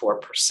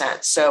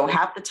 54%. So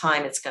half the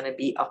time it's going to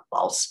be a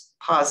false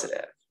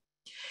positive.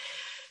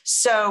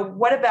 So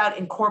what about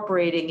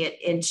incorporating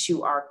it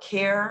into our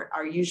care,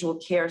 our usual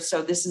care?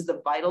 So this is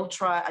the VITAL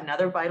trial,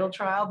 another VITAL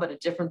trial, but a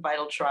different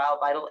VITAL trial,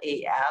 VITAL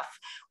AF,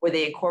 where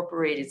they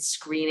incorporated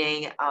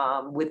screening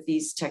with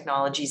these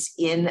technologies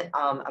in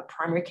a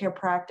primary care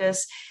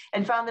practice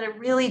and found that it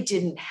really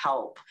didn't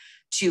help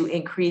to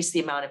increase the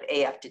amount of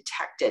AF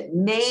detected,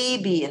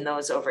 maybe in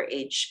those over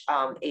age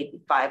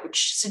 85,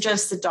 which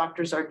suggests that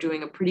doctors are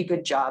doing a pretty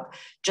good job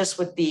just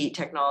with the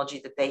technology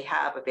that they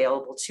have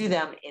available to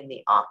them in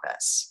the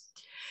office.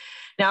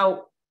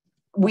 Now,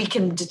 we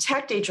can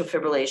detect atrial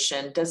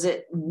fibrillation. Does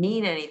it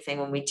mean anything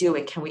when we do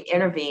it? Can we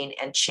intervene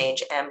and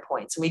change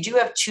endpoints? And we do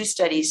have 2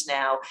 studies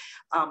now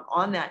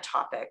on that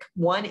topic.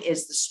 One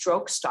is the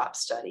Stroke Stop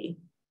study,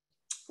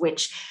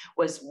 which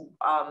was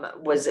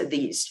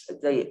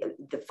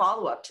the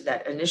follow-up to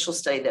that initial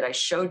study that I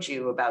showed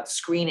you about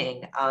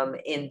screening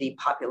in the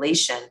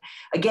population.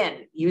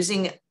 Again,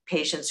 using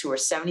patients who are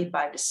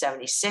 75 to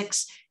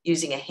 76,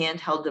 using a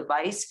handheld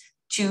device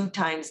 2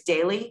 times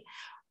daily.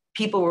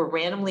 People were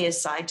randomly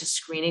assigned to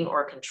screening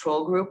or a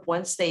control group.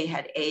 Once they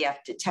had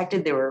AF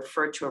detected, they were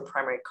referred to a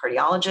primary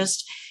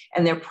cardiologist,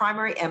 and their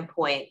primary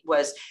endpoint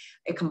was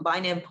a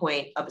combined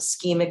endpoint of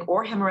ischemic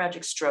or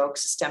hemorrhagic stroke,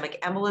 systemic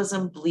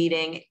embolism,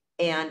 bleeding,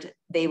 and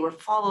they were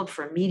followed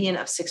for a median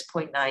of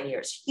 6.9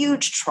 years.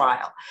 Huge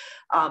trial,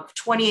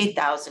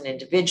 28,000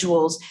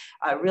 individuals.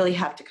 I really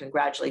have to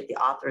congratulate the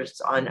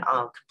authors on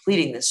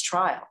completing this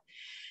trial.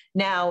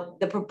 Now,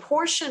 the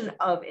proportion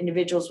of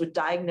individuals with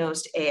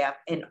diagnosed AF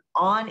and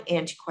on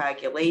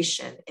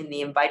anticoagulation in the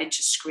invited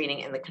to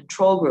screening and the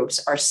control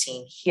groups are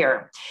seen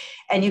here.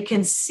 And you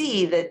can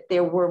see that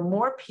there were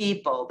more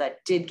people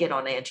that did get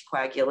on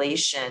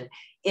anticoagulation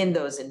in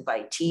those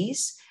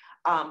invitees,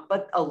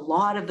 but a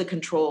lot of the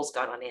controls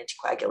got on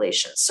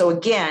anticoagulation. So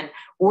again,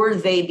 were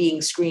they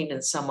being screened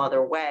in some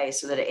other way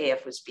so that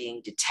AF was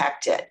being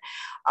detected?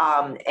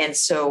 And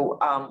so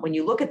when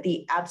you look at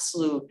the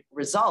absolute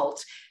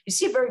result, you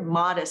see a very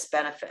modest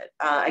benefit.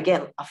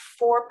 Again, a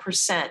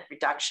 4%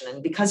 reduction.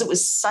 And because it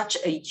was such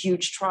a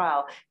huge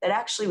trial, that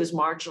actually was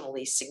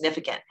marginally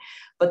significant.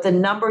 But the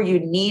number you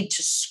need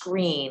to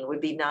screen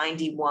would be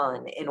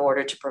 91 in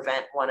order to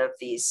prevent one of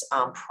these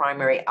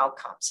primary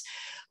outcomes.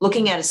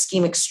 Looking at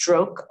ischemic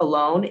stroke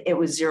alone, it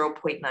was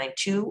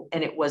 0.92,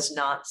 and it was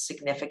not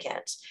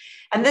significant.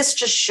 And this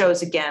just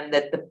shows again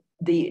that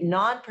the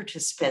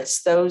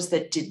non-participants, those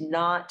that did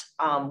not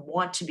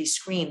want to be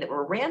screened, that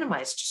were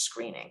randomized to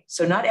screening.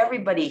 So not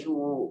everybody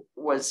who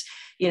was,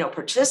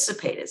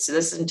 participated. So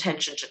this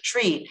intention to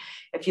treat,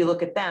 if you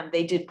look at them,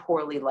 they did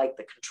poorly like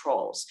the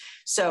controls.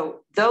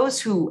 So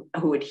those who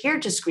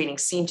adhered to screening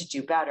seemed to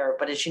do better.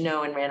 But as you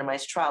know, in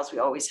randomized trials, we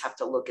always have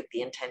to look at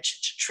the intention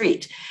to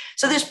treat.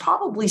 So there's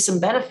probably some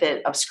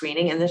benefit of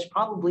screening, and there's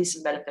probably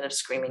some benefit of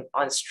screening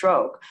on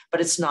stroke,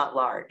 but it's not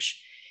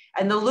large.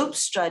 And the LOOP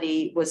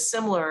study was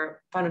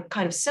similar, found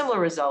kind of similar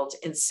results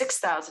in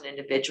 6,000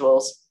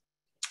 individuals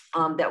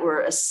that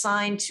were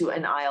assigned to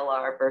an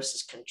ILR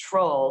versus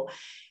control,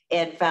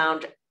 and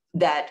found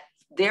that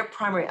their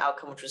primary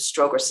outcome, which was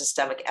stroke or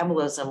systemic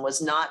embolism, was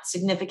not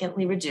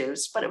significantly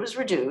reduced, but it was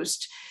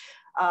reduced.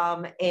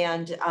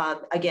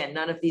 Again,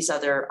 none of these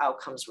other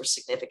outcomes were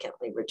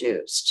significantly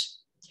reduced.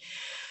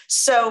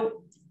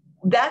 So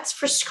that's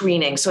for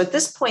screening. So at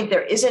this point,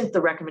 there isn't the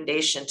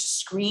recommendation to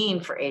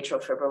screen for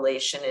atrial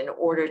fibrillation in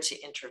order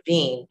to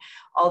intervene,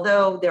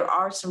 although there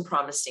are some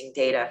promising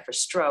data for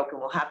stroke,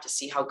 and we'll have to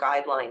see how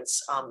guideline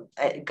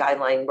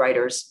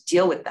writers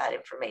deal with that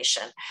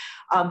information.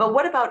 But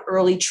what about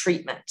early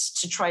treatment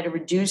to try to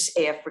reduce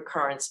AF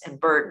recurrence and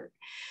burden?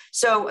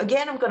 So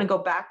again, I'm going to go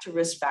back to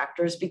risk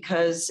factors,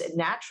 because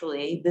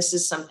naturally, this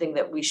is something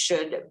that we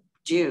should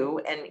do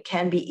and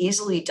can be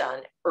easily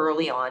done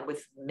early on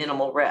with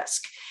minimal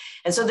risk.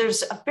 And so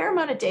there's a fair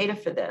amount of data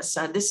for this.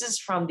 This is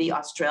from the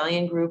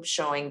Australian group,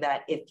 showing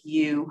that if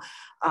you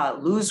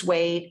lose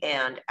weight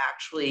and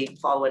actually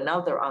follow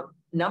another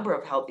number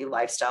of healthy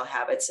lifestyle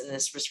habits in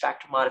this risk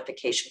factor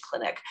modification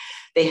clinic,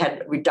 they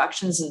had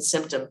reductions in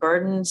symptom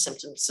burden,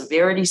 symptom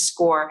severity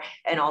score,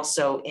 and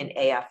also in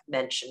AF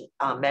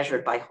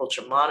measured by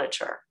Holter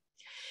monitor.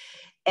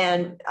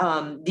 And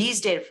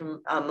these data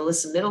from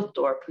Melissa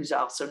Middlethorpe, who's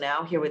also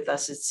now here with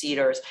us at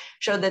Cedars,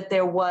 show that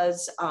there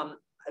was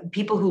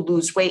people who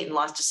lose weight and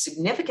lost a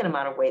significant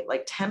amount of weight,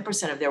 like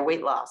 10% of their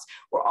weight loss,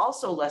 were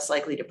also less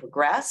likely to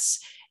progress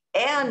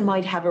and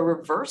might have a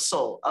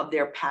reversal of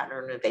their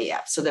pattern of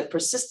AF. So that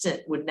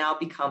persistent would now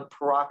become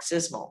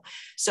paroxysmal.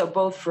 So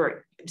both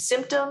for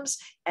symptoms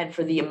and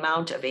for the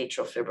amount of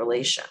atrial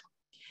fibrillation.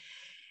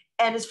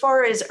 And as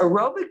far as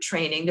aerobic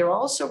training, there are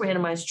also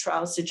randomized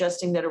trials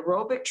suggesting that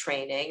aerobic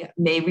training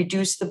may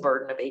reduce the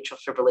burden of atrial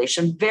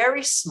fibrillation,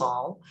 very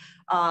small,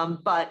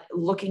 but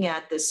looking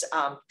at this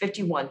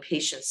 51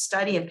 patient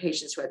study in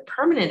patients who had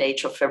permanent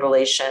atrial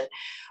fibrillation,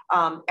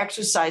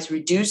 exercise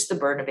reduced the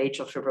burden of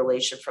atrial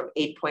fibrillation from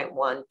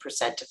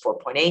 8.1% to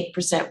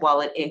 4.8%, while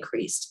it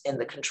increased in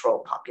the control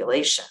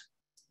population.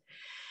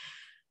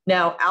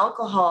 Now,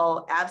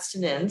 alcohol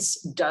abstinence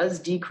does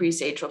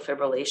decrease atrial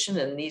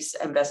fibrillation, and these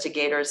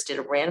investigators did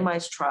a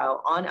randomized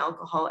trial on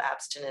alcohol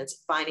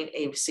abstinence, finding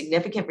a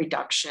significant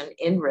reduction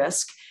in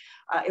risk.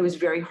 It was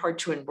very hard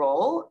to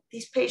enroll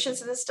these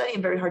patients in this study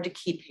and very hard to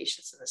keep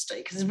patients in the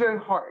study because it's very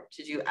hard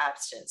to do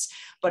abstinence,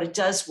 but it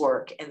does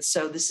work. And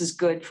so this is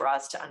good for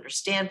us to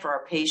understand for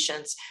our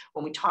patients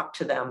when we talk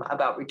to them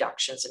about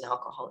reductions in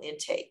alcohol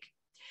intake.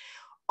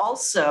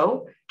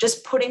 Also,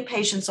 just putting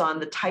patients on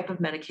the type of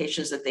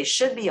medications that they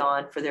should be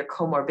on for their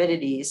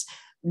comorbidities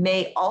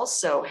may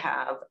also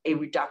have a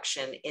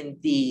reduction in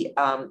the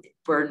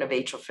burden of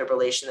atrial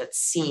fibrillation that's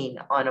seen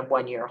on a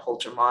one-year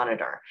Holter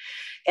monitor.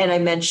 And I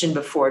mentioned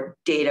before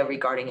data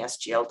regarding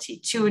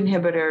SGLT2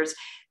 inhibitors,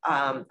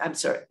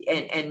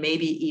 and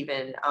maybe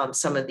even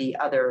some of the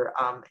other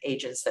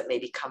agents that may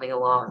be coming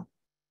along.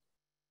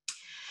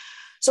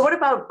 So what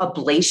about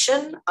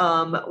ablation?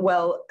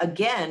 Well,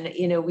 again,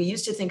 we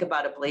used to think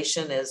about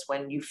ablation as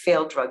when you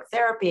fail drug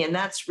therapy, and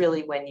that's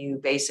really when you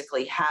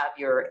basically have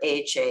your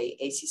AHA,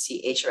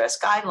 ACC,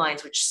 HRS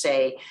guidelines, which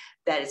say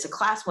that it's a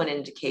class 1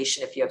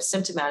 indication if you have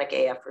symptomatic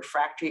AF,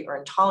 refractory, or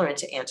intolerant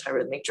to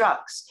antiarrhythmic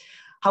drugs.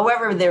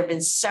 However, there have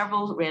been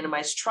several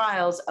randomized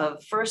trials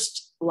of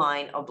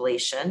first-line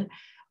ablation.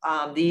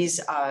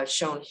 These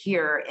shown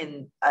here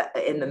in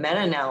the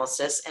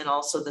meta-analysis and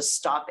also the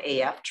STOP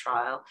AF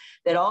trial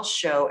that all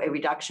show a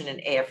reduction in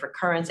AF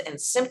recurrence and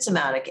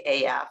symptomatic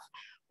AF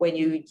when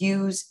you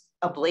use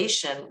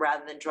ablation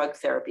rather than drug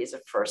therapy as a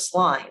first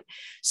line.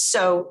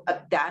 So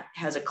that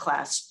has a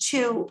class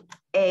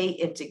 2A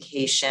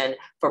indication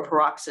for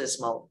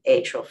paroxysmal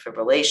atrial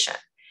fibrillation.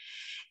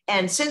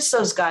 And since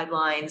those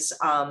guidelines,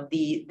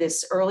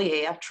 this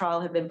early AF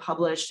trial have been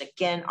published,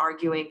 again,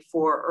 arguing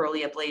for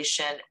early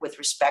ablation with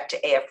respect to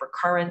AF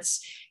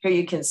recurrence. Here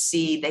you can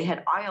see they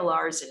had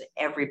ILRs in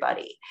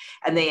everybody,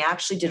 and they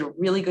actually did a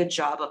really good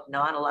job of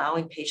not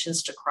allowing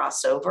patients to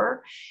cross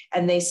over.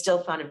 And they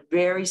still found a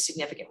very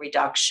significant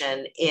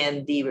reduction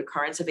in the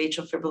recurrence of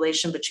atrial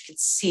fibrillation, but you can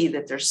see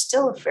that there's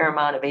still a fair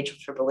amount of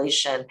atrial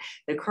fibrillation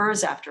that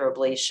occurs after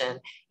ablation,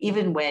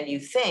 even when you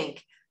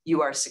think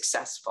you are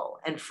successful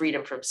and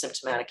freedom from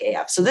symptomatic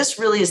AF. So this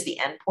really is the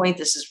endpoint.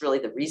 This is really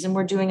the reason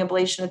we're doing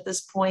ablation at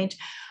this point.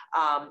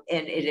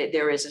 And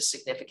there is a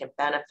significant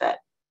benefit.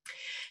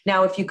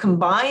 Now, if you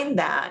combine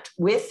that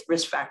with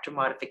risk factor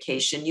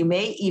modification, you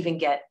may even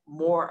get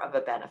more of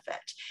a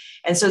benefit.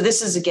 And so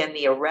this is, again,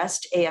 the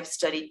ARREST AF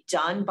study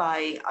done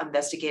by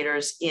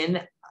investigators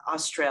in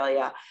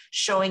Australia,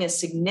 showing a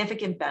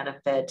significant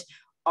benefit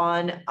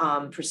on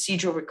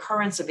procedural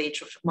recurrence of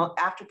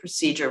after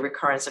procedure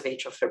recurrence of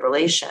atrial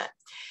fibrillation.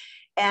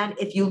 And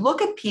if you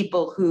look at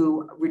people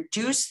who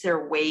reduce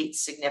their weight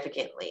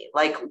significantly,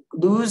 like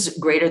lose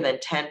greater than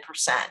 10%,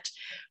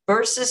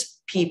 versus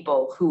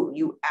people who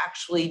you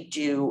actually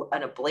do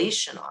an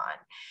ablation on,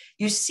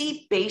 you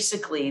see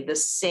basically the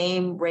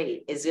same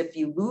rate as if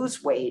you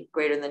lose weight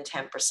greater than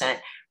 10%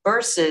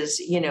 versus,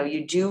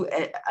 you do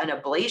an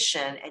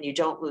ablation and you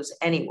don't lose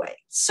any weight.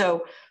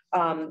 So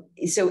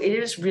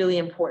it is really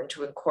important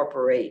to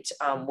incorporate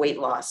weight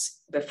loss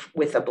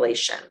with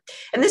ablation.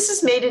 And this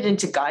has made it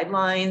into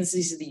guidelines.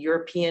 These are the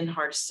European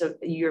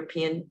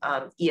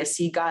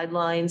ESC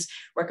guidelines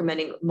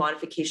recommending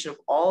modification of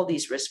all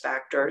these risk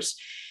factors.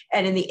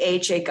 And in the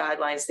AHA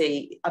guidelines,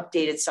 they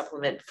updated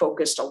supplement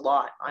focused a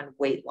lot on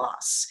weight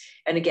loss.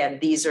 And again,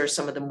 these are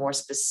some of the more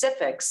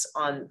specifics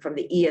from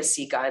the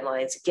ESC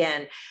guidelines.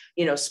 Again,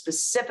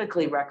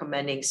 specifically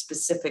recommending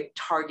specific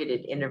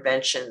targeted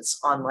interventions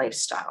on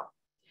lifestyle.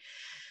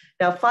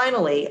 Now,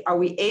 finally, are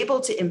we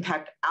able to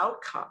impact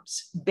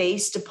outcomes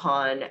based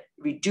upon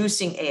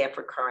reducing AF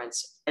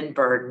recurrence and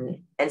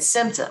burden and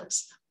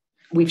symptoms?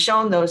 We've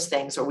shown those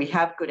things, or we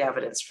have good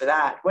evidence for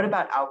that. What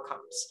about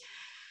outcomes?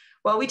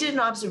 Well, we did an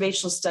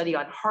observational study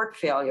on heart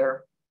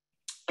failure,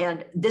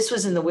 and this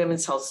was in the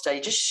Women's Health Study,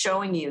 just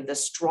showing you the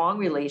strong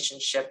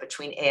relationship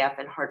between AF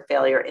and heart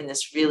failure in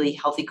this really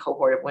healthy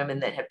cohort of women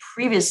that had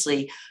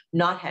previously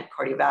not had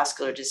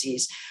cardiovascular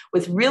disease,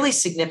 with really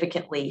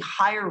significantly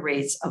higher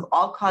rates of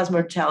all-cause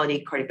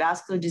mortality,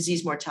 cardiovascular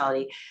disease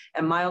mortality,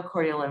 and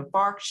myocardial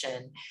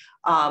infarction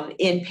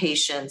in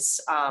patients,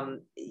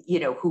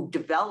 who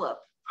develop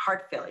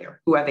heart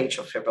failure, who have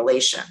atrial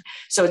fibrillation.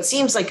 So it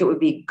seems like it would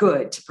be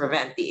good to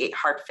prevent the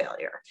heart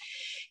failure.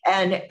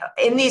 And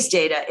in these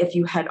data, if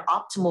you had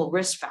optimal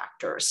risk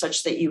factors,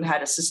 such that you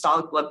had a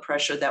systolic blood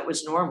pressure that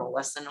was normal,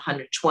 less than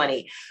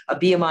 120, a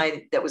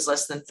BMI that was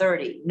less than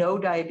 30, no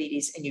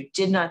diabetes, and you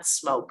did not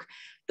smoke,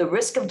 the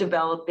risk of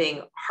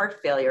developing heart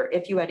failure,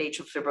 if you had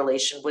atrial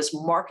fibrillation, was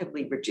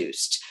markedly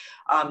reduced,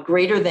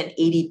 greater than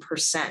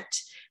 80%.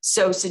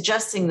 So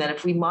suggesting that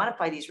if we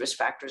modify these risk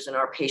factors in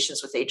our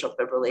patients with atrial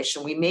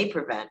fibrillation, we may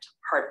prevent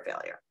heart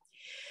failure.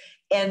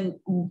 And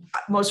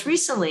most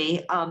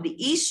recently, the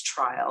EAST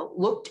trial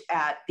looked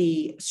at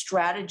the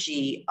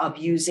strategy of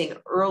using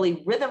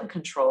early rhythm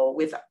control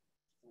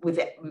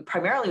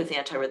primarily with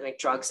antiarrhythmic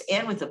drugs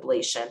and with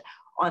ablation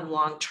on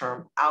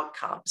long-term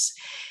outcomes.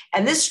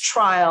 And this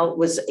trial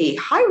was a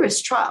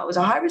high-risk trial. It was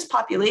a high-risk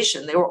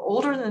population. They were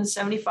older than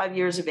 75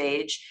 years of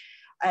age,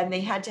 and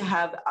they had to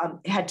have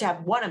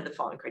one of the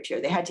following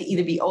criteria. They had to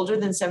either be older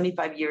than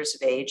 75 years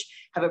of age,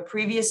 have a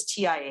previous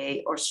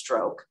TIA or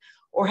stroke,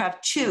 or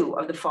have two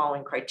of the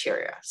following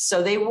criteria.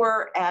 So they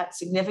were at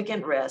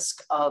significant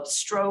risk of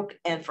stroke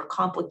and for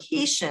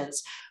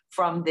complications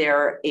from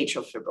their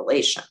atrial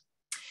fibrillation.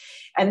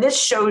 And this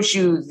shows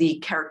you the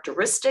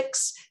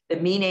characteristics. The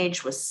mean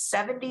age was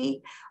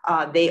 70.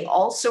 They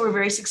also were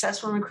very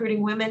successful in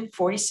recruiting women,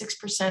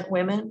 46%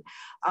 women.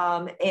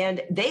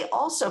 And they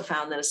also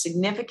found that a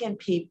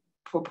significant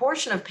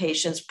proportion of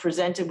patients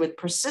presented with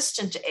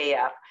persistent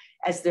AF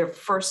as their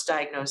first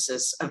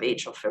diagnosis of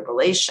atrial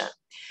fibrillation.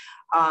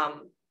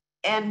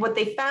 And what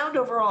they found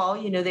overall,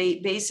 they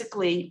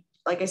basically,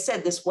 like I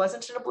said, this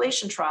wasn't an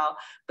ablation trial,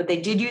 but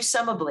they did use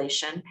some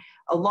ablation.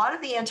 A lot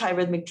of the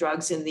antiarrhythmic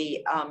drugs in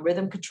the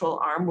rhythm control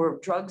arm were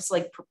drugs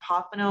like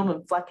propranolol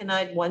and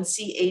flecainide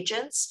 1C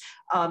agents.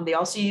 They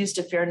also used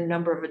a fair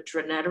number of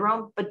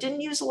adrenaterone, but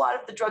didn't use a lot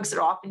of the drugs that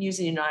are often used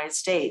in the United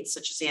States,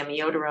 such as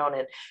amiodarone,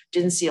 and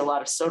didn't see a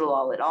lot of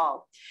sotalol at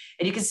all.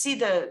 And you can see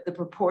the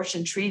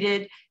proportion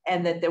treated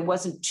and that there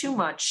wasn't too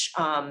much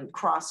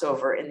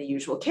crossover in the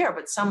usual care,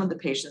 but some of the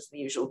patients in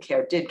the usual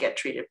care did get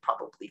treated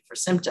probably for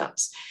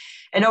symptoms.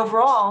 And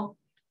overall,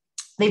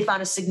 they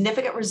found a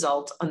significant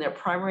result on their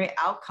primary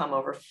outcome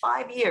over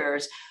 5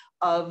 years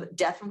of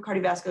death from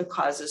cardiovascular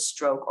causes,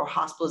 stroke, or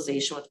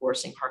hospitalization with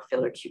worsening heart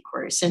failure acute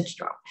coronary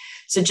syndrome,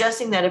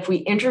 suggesting that if we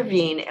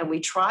intervene and we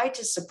try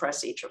to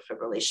suppress atrial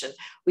fibrillation,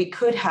 we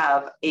could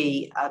have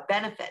a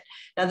benefit.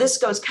 Now, this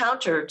goes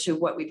counter to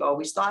what we've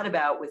always thought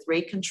about with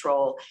rate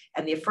control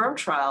and the AFFIRM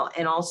trial,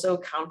 and also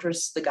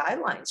counters the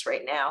guidelines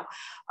right now.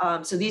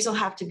 So these will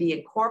have to be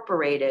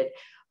incorporated.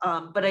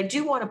 But I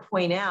do want to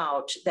point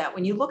out that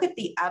when you look at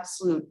the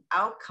absolute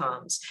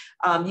outcomes,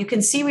 you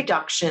can see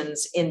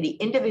reductions in the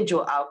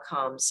individual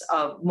outcomes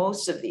of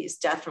most of these: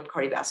 death from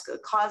cardiovascular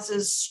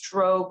causes,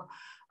 stroke,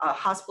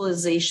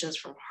 hospitalizations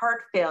from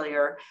heart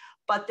failure,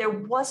 but there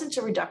wasn't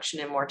a reduction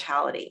in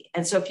mortality.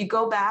 And so if you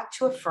go back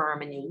to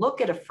AFFIRM and you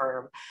look at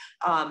AFFIRM,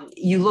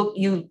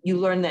 you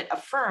learn that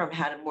AFFIRM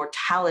had a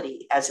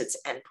mortality as its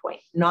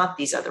endpoint, not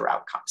these other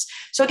outcomes.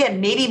 So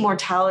again, maybe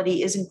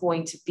mortality isn't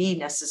going to be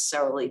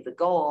necessarily the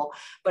goal,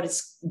 but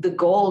it's the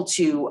goal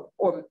to,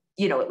 or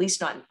at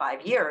least not in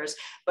 5 years,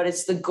 but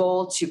it's the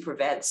goal to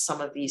prevent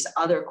some of these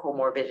other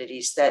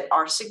comorbidities that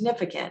are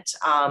significant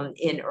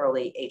in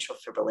early atrial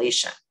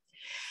fibrillation.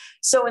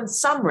 So in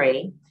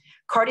summary,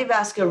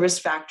 cardiovascular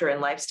risk factor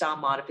and lifestyle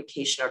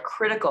modification are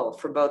critical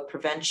for both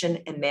prevention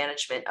and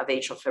management of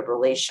atrial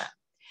fibrillation.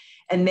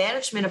 And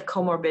management of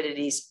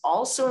comorbidities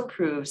also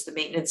improves the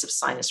maintenance of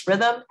sinus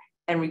rhythm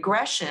and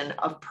regression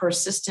of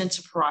persistent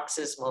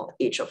paroxysmal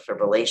atrial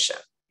fibrillation.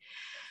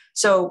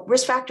 So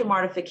risk factor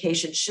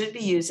modification should be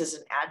used as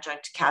an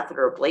adjunct to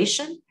catheter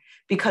ablation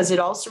because it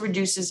also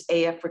reduces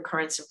AF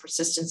recurrence and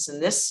persistence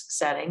in this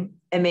setting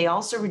and may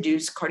also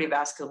reduce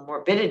cardiovascular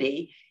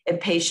morbidity in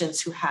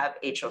patients who have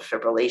atrial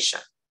fibrillation.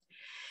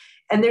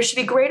 And there should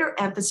be greater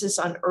emphasis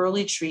on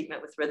early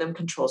treatment with rhythm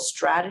control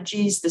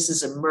strategies. This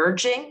is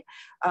emerging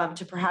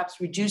to perhaps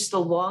reduce the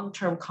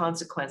long-term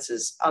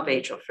consequences of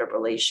atrial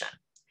fibrillation.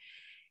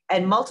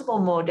 And multiple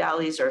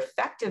modalities are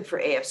effective for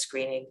AF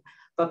screening,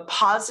 but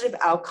positive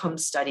outcome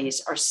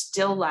studies are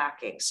still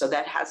lacking, so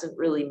that hasn't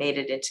really made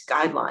it into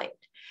guideline.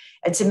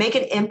 And to make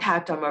an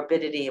impact on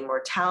morbidity and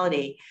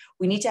mortality,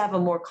 we need to have a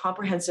more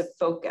comprehensive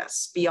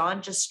focus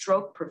beyond just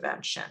stroke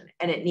prevention,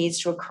 and it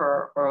needs to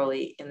occur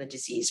early in the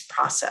disease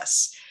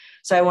process.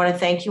 So I want to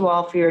thank you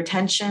all for your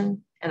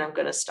attention, and I'm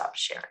going to stop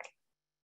sharing.